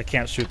not. I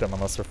can't shoot them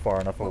unless they're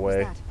far enough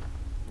away,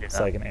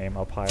 so I can aim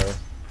up higher.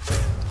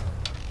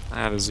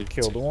 That is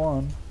Killed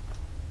one.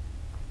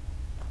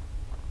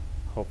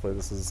 Hopefully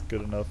this is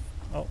good enough.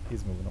 Oh,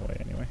 he's moving away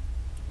anyway.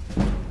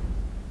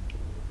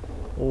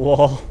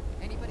 Lol.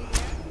 Anybody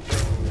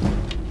there?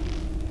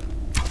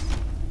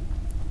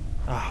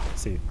 Ah,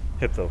 see,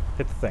 Hit the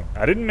thing.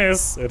 I didn't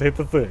miss. It hit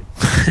the thing.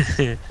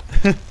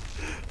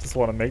 Just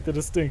want to make the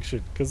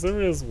distinction, because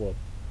there is one.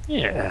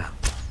 Yeah.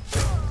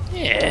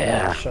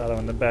 Yeah. Shot him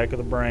in the back of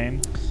the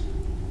brain.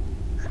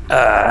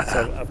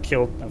 So I've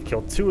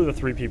killed 2 of the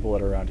 3 people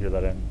that are around here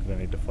that I'm gonna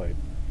need to fight,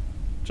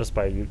 just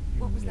by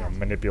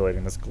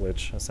manipulating this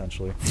glitch,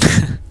 essentially.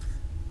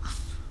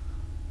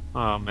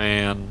 Oh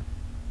man.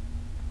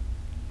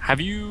 Have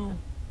you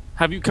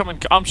come in?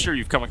 I'm sure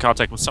you've come in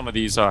contact with some of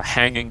these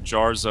hanging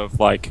jars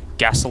of like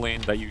gasoline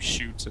that you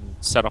shoot and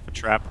set up a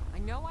trap. I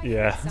know I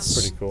Yeah, heard it's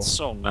pretty something. cool.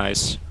 So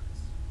nice.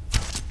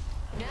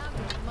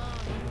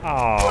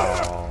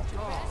 Oh.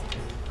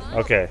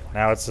 Okay,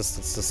 now it's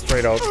just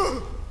straight out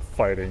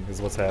fighting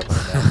is what's happening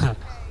now.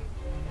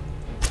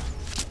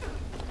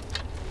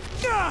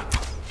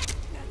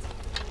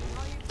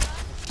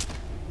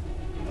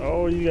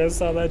 Oh, you guys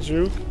saw that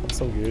juke? I'm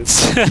so good.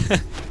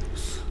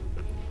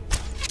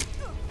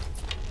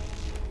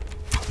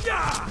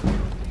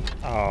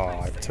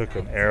 Oh, I took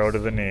an arrow to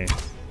the knee.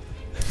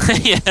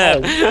 Yeah.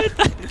 Oh,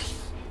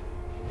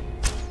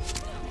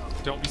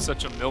 Don't be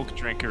such a milk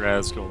drinker,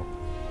 Azguul.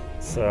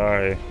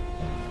 sorry.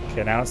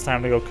 Okay, now it's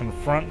time to go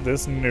confront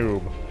this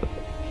noob.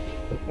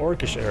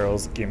 Orcish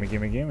arrows, gimme,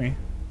 gimme, gimme.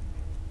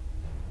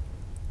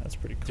 That's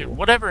pretty cool. Dude,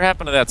 whatever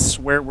happened to that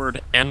swear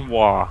word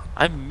Enwa?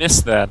 I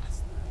miss that.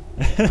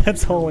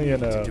 That's only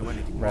in a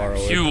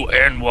Morrowind. You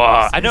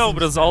Enwa. I know,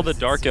 but it's all the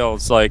dark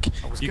elves. Like,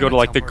 you go to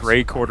like the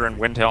Grey Quarter in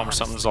Windhelm or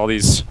something. There's all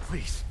these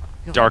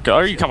dark.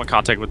 Or you come in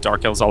contact with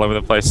dark elves all over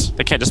the place.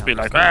 They can't just be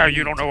like, ah,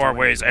 you don't know our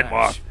ways,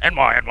 Enwa,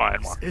 Enwa, Enwa,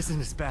 Enwa. Isn't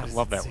as bad as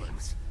love that it word.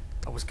 seems.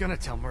 I was gonna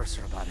tell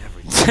Mercer about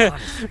everything.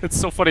 honestly. It's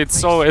so funny.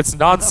 It's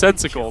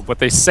nonsensical, but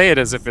they say it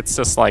as if it's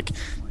just like,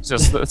 it's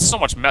so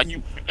much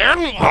you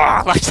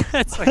Enwa. Like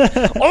it's like,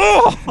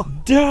 oh,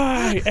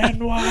 Die,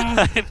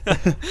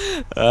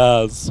 Enwa!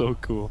 ah, so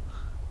cool.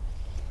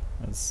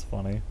 That's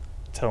funny.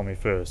 Tell me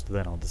first,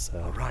 then I'll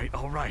decide.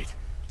 All right.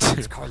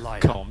 It's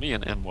Carlia. Call me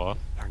an Enwa.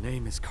 Her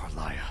name is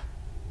Carlia.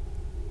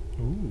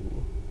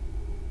 Ooh.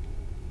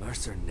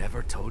 Mercer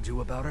never told you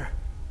about her?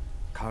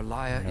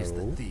 Carlia is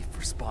the No. thief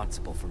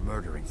responsible for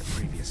murdering the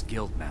previous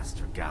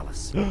guildmaster,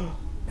 Gallus.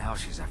 Now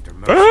she's after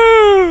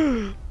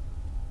Mercer.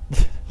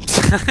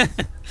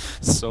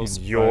 So And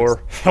surprised.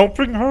 you're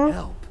helping her?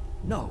 Help?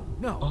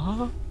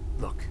 No.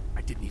 Look,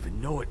 I didn't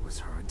even know it was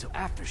her until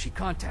after she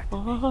contacted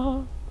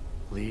me.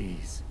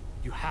 Please,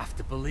 you have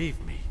to believe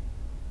me.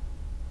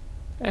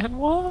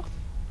 Enwa?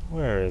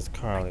 Where is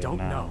Carly I don't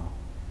now? know.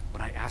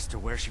 When I asked her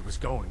where she was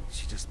going,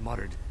 she just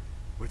muttered,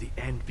 where the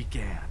end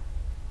began.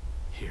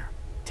 Here,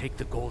 take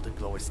the Golden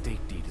Glow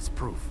estate deed as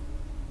proof.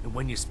 And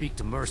when you speak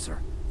to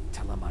Mercer,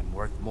 tell him I'm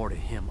worth more to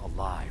him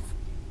alive.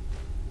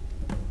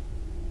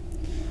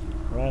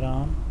 Right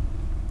on.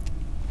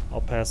 I'll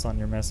pass on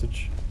your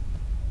message.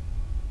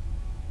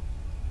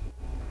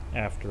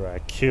 After I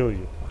kill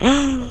you. Of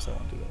course I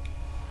won't do that.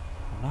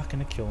 I'm not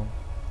gonna kill him.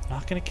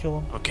 Not gonna kill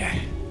him. Okay.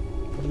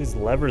 What do these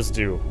levers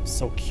do? I'm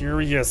so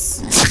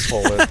curious.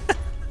 Pull it.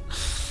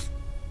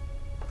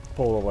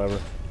 Pull the lever.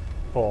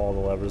 Pull all the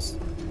levers.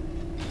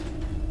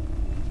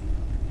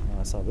 Oh,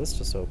 I saw this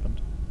just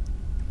opened.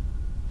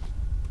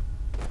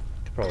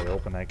 Could probably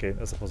open that gate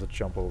as opposed to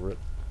jump over it.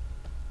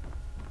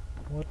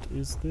 What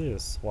is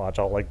this? Watch,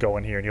 I'll like go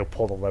in here and you'll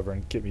pull the lever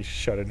and get me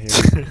shut in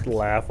here.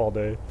 Laugh all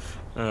day.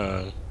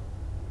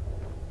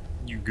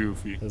 You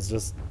goofy. It's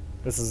just,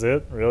 this is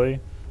it? Really?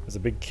 There's a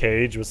big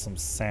cage with some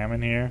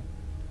salmon here.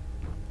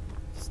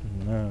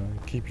 No,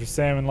 keep your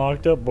salmon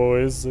locked up,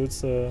 boys.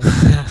 It's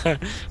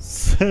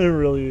it's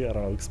really, I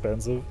don't know,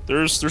 expensive.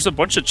 There's a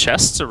bunch of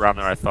chests around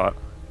there, I thought.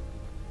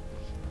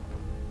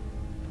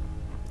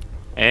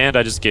 And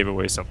I just gave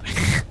away something.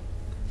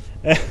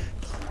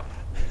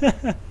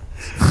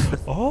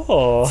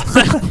 Oh.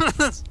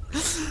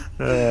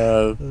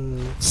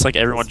 It's like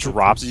everyone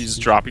drops, you just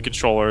drop your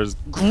controllers.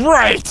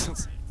 Great!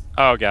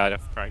 Oh god,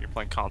 right, you're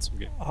playing console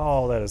game.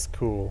 Oh, that is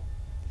cool.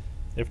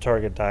 If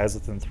target dies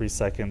within 3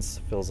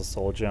 seconds, fills a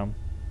soul gem.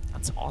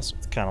 That's awesome.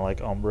 It's kind of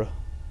like Umbra.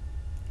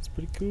 It's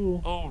pretty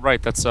cool. Oh,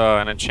 right, that's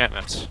an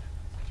enchantment.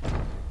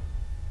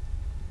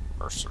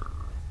 Mercer.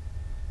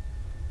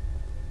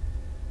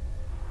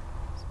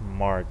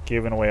 Mark,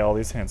 giving away all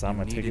these hints. I'm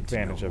going to take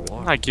advantage of it.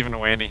 I'm not giving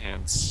away any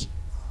hints.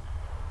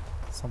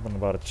 Something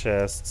about a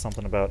chest,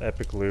 something about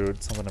epic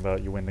loot, something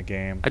about you win the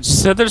game. I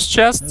just said there's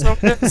chests on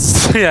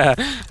this. Yeah.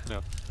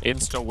 No.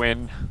 Insta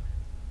win.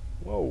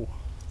 Whoa.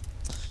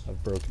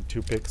 I've broken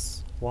 2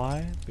 picks.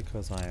 Why?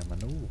 Because I am a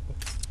noob.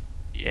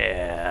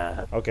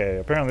 Yeah. Okay,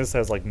 apparently this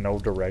has like no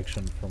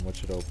direction from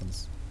which it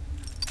opens.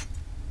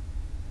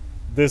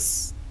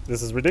 This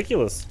is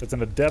ridiculous. It's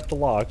an adept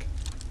lock,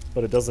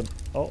 but it doesn't.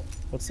 Oh,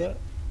 what's that?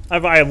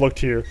 I looked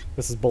here.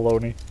 This is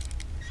baloney.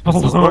 This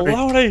is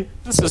baloney.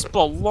 This is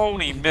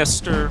baloney,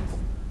 mister.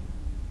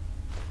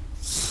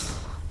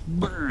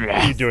 What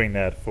are you doing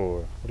that for?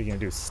 What are you gonna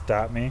do?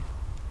 Stop me?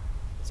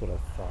 That's what I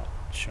thought,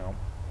 chump.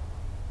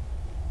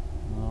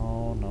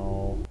 No,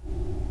 no,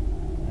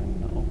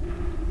 and no.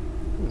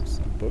 Ooh,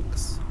 some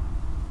books.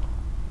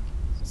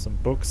 Some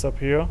books up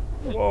here.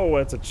 Whoa,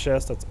 that's a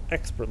chest. That's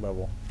expert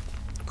level.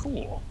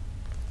 Cool.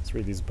 Let's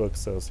read these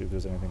books, though, see if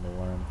there's anything to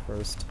learn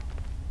first.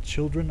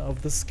 Children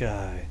of the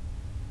Sky.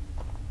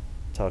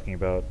 Talking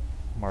about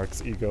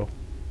Mark's ego.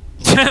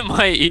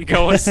 My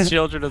ego is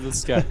Children of the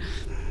Sky.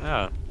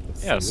 Ah,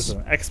 Let's see, yes. this is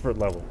an expert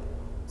level.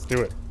 Let's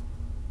do it.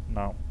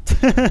 No.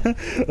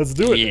 Let's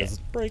do it. Yeah. Let's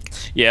break.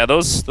 Yeah,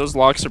 those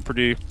locks are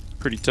pretty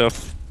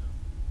tough.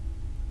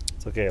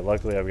 It's okay.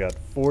 Luckily, I've got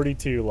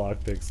 42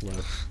 lockpicks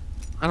left.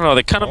 I don't know.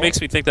 That kind of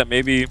makes me think that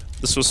maybe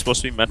this was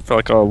supposed to be meant for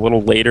like a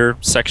little later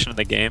section of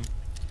the game.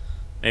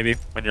 Maybe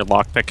when your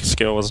lockpick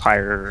skill was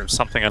higher or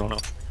something. I don't know.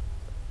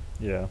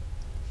 Yeah.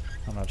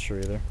 I'm not sure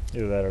either.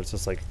 Either that or it's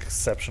just like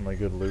exceptionally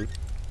good loot.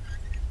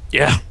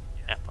 Yeah.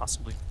 Yeah,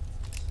 possibly.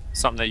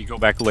 Something that you go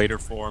back later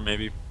for,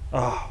 maybe.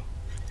 Oh.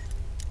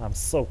 I'm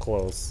so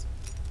close.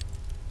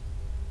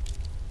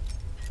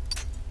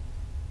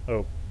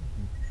 Oh.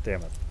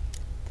 Damn it.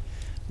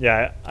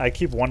 Yeah, I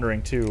keep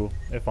wondering too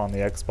if on the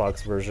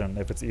Xbox version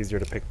if it's easier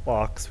to pick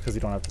locks because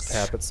you don't have to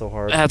tap it so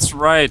hard. That's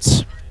right.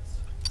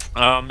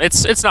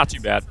 It's not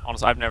too bad.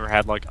 Honestly, I've never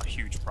had like a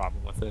huge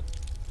problem with it.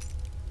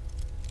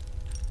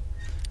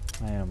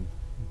 I am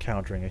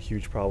encountering a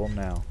huge problem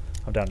now.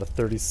 I'm down to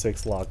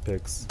 36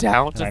 lockpicks.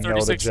 Down to and I know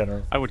the 36?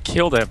 gener- I would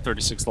kill to have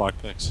 36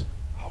 lockpicks.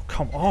 Oh,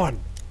 come on!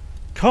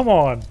 Come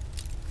on!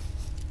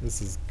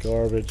 This is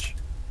garbage.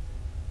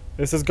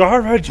 This is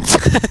garbage!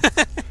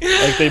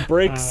 Like, they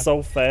break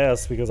so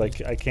fast because I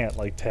can't,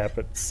 like, tap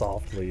it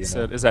softly, you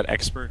know? Is that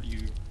expert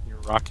you're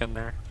rocking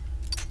there?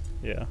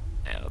 Yeah.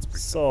 Yeah, that's pretty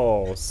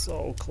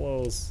So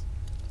close.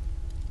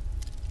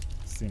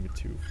 Seemed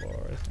too far,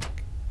 I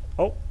think.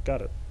 Oh,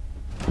 got it.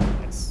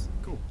 Nice.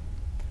 cool.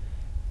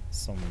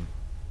 Some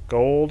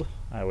gold.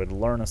 I would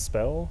learn a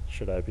spell.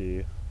 Should I be...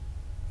 if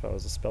I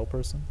was a spell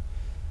person?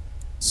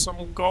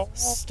 Some gold.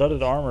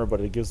 Studded armor,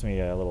 but it gives me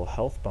a little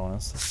health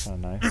bonus. That's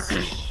kind of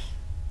nice.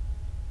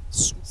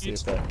 See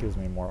if that gives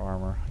me more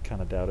armor. I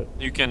kind of doubt it.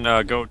 You can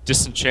go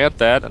disenchant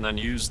that and then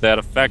use that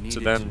effect to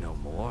then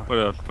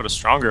put a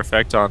stronger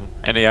effect on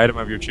any item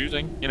of your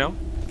choosing. You know,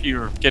 if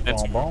you're getting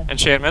into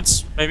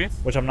enchantments, maybe.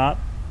 Which I'm not.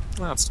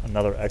 That's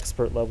Another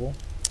expert level.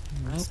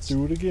 Let's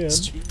do it again.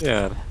 too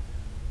bad.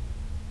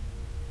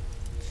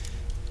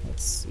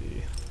 Let's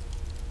see.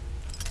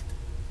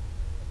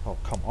 Oh,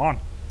 come on.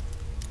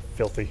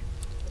 Filthy.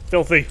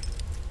 Filthy!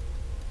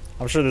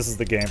 I'm sure this is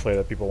the gameplay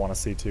that people want to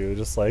see too.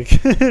 Just like,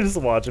 just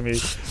watching me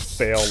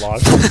fail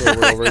locks over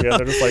and over again.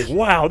 They're just like,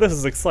 wow, this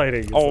is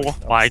exciting. It's Oh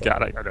like, my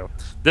god, I know.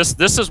 This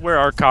is where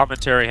our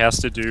commentary has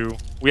to do.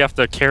 We have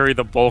to carry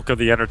the bulk of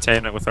the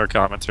entertainment with our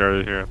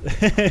commentary here.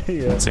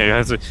 Yeah. So you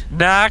have to,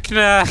 knock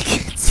knock.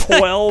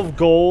 12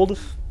 gold.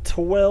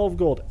 12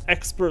 gold.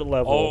 Expert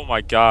level. Oh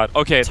my god.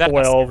 Okay, that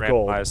has to 12 be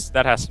gold. randomized.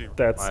 That has to be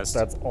randomized.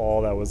 That's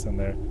all that was in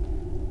there.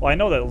 Well, I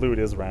know that loot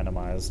is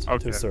randomized to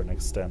Okay. a certain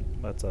extent,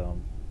 but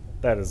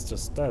that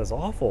is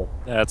awful.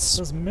 That's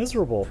That's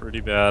miserable.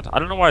 pretty bad. I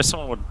don't know why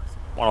someone would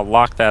want to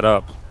lock that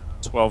up.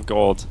 12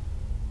 gold.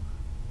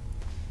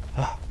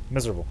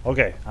 Miserable.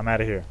 Okay, I'm out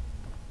of here.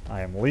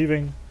 I am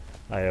leaving.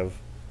 I have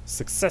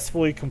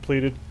successfully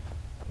completed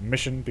the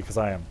mission because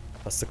I am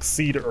a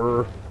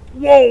succeeder.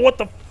 Whoa, what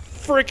the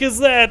frick is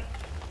that?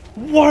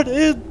 What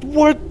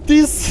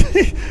this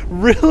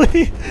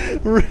really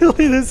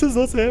this is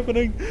what's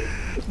happening?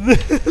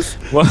 This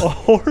What? a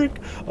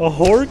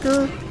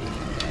horker?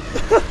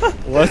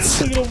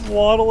 What's Look at him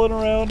waddling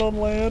around on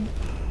land.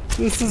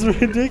 This is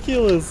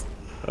ridiculous.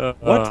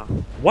 What?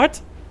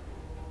 What?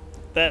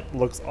 That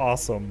looks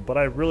awesome, but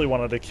I really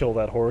wanted to kill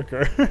that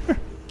horker.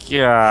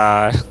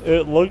 God.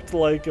 It looked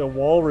like a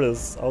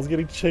walrus. I was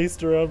getting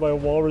chased around by a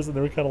walrus, and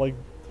they were kind of like,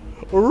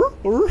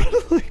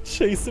 like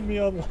chasing me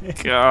on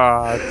land.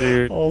 God,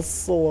 dude. All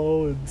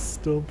slow and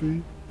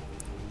stumpy.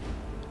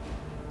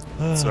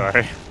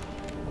 Sorry.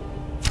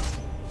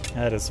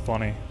 That is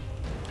funny.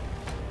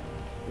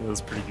 That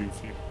was pretty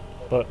goofy.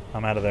 But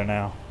I'm out of there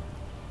now.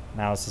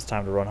 Now it's just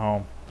time to run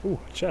home. Ooh,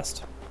 a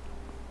chest.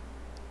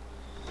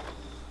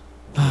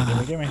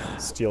 Gimme.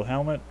 Steel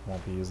helmet.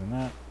 Won't be using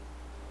that.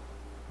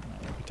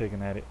 I won't be taking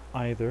that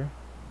either.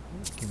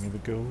 Give me the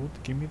gold.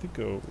 Give me the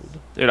gold.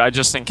 Dude, I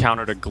just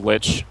encountered a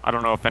glitch. I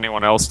don't know if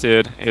anyone else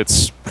did.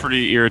 It's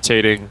pretty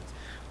irritating.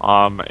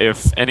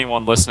 If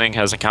anyone listening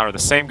has encountered the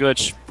same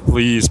glitch,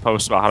 please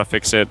post about how to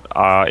fix it.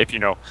 If you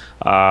know.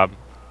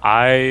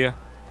 I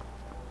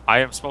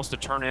am supposed to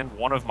turn in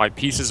one of my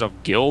pieces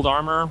of guild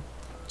armor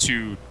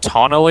to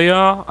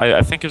Tonalia,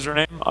 I think is her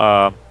name.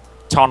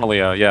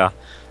 Tonalia, yeah.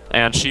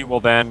 And she will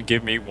then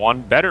give me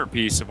one better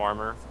piece of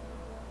armor.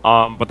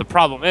 But the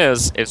problem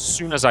is, as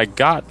soon as I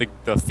got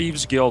the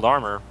Thieves Guild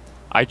armor,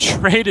 I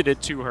traded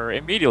it to her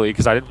immediately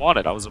because I didn't want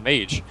it. I was a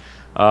mage.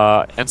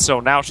 And so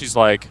now she's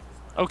like,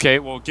 okay,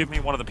 well, give me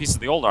one of the pieces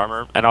of the old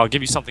armor, and I'll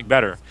give you something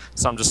better.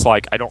 So I'm just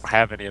like, I don't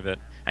have any of it.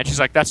 And she's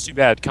like, that's too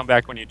bad. Come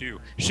back when you do.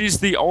 She's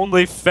the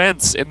only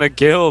fence in the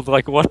guild.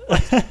 Like, what?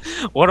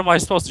 What am I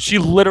supposed to? She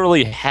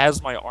literally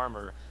has my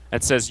armor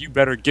and says, you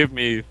better give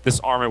me this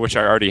armor which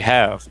I already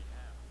have,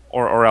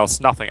 or else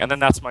nothing. And then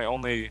that's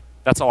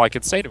all I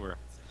could say to her.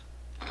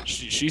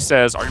 She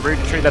says, "Are you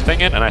ready to trade that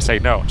thing in?" And I say,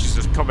 "No." She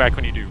says, "Come back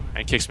when you do,"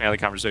 and kicks me out of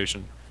the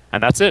conversation.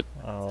 And that's it.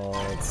 Oh,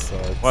 that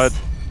sucks. But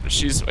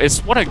it's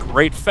what a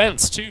great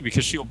fence too,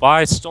 because she'll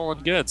buy stolen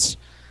goods.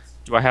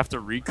 Do I have to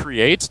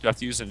recreate? Do I have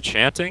to use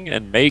enchanting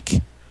and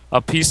make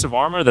a piece of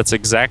armor that's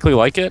exactly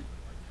like it?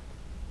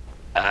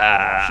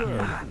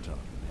 Sure.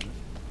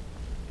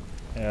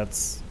 Yeah, that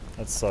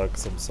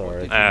sucks. I'm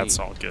sorry. That's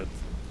all good.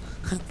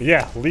 But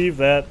yeah, leave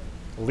that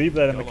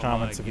in the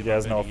comments if you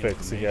guys know a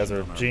fix. You guys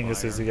are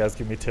geniuses. You guys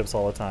give me tips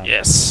all the time.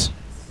 Yes.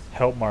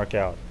 Help Mark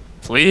out.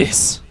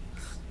 Please.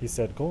 He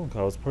said Golden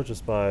Claw was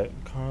purchased by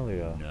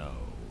Carlia. No,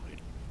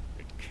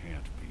 it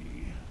can't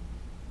be.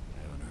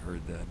 I haven't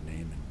heard that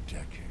name in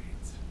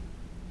decades.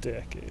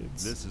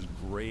 Decades. This is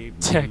grave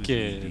news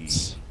Decades.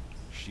 indeed.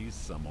 She's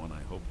someone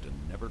I hope to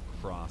never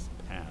cross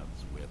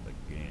paths with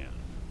again.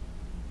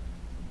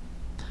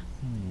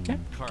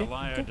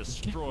 Carlia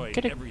destroyed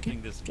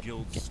everything this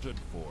guild stood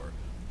for.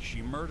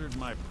 She murdered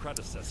my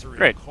predecessor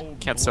Great. in cold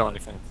Can't blood sell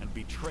anything. and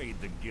betrayed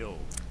the guild.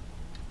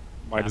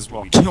 Might as After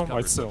well we kill discovered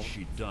myself. what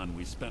she'd done,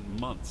 we spent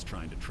months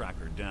trying to track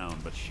her down,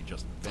 but she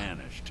just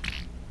vanished.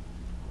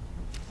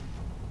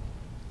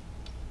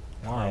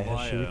 Why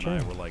has she Carlia and I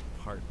returned? were like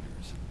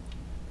partners.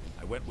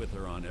 I went with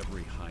her on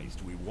every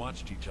heist. We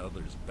watched each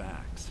other's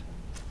backs.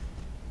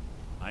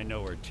 I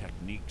know her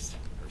techniques,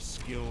 her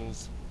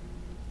skills.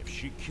 If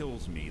she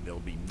kills me, there'll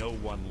be no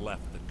one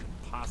left that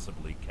could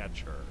possibly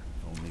catch her.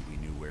 If only we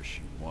knew where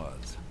she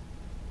was.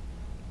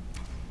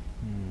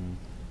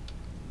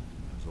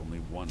 There's only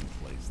one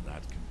place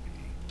that could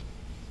be.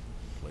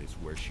 A place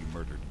where she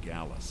murdered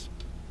Gallus.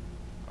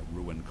 A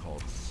ruin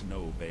called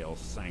Snowvale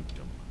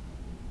Sanctum.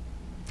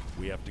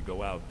 We have to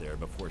go out there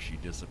before she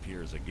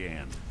disappears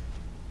again.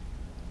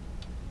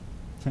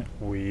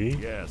 We?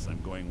 Yes,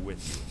 I'm going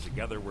with you.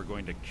 Together we're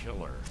going to kill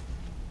her.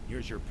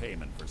 Here's your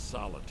payment for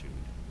solitude.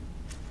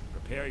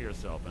 Prepare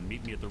yourself and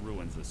meet me at the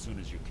ruins as soon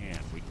as you can.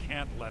 We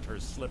can't let her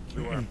slip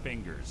through our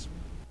fingers.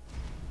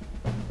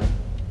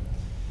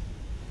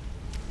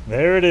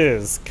 There it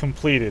is,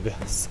 completed.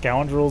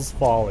 Scoundrels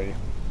Folly.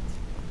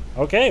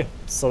 Okay,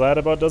 so that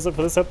about does it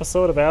for this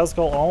episode of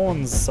Azguul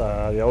Owns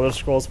the Elder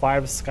Scrolls V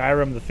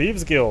Skyrim: The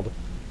Thieves Guild.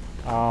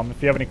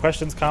 If you have any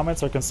questions,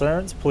 comments, or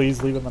concerns,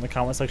 please leave them in the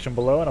comment section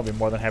below, and I'll be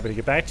more than happy to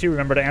get back to you.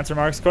 Remember to answer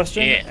Mark's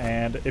question,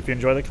 and if you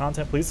enjoy the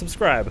content, please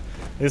subscribe.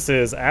 This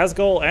is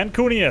Azguul and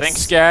Kunius.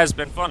 Thanks, guys.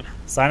 Been fun.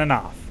 Signing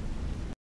off.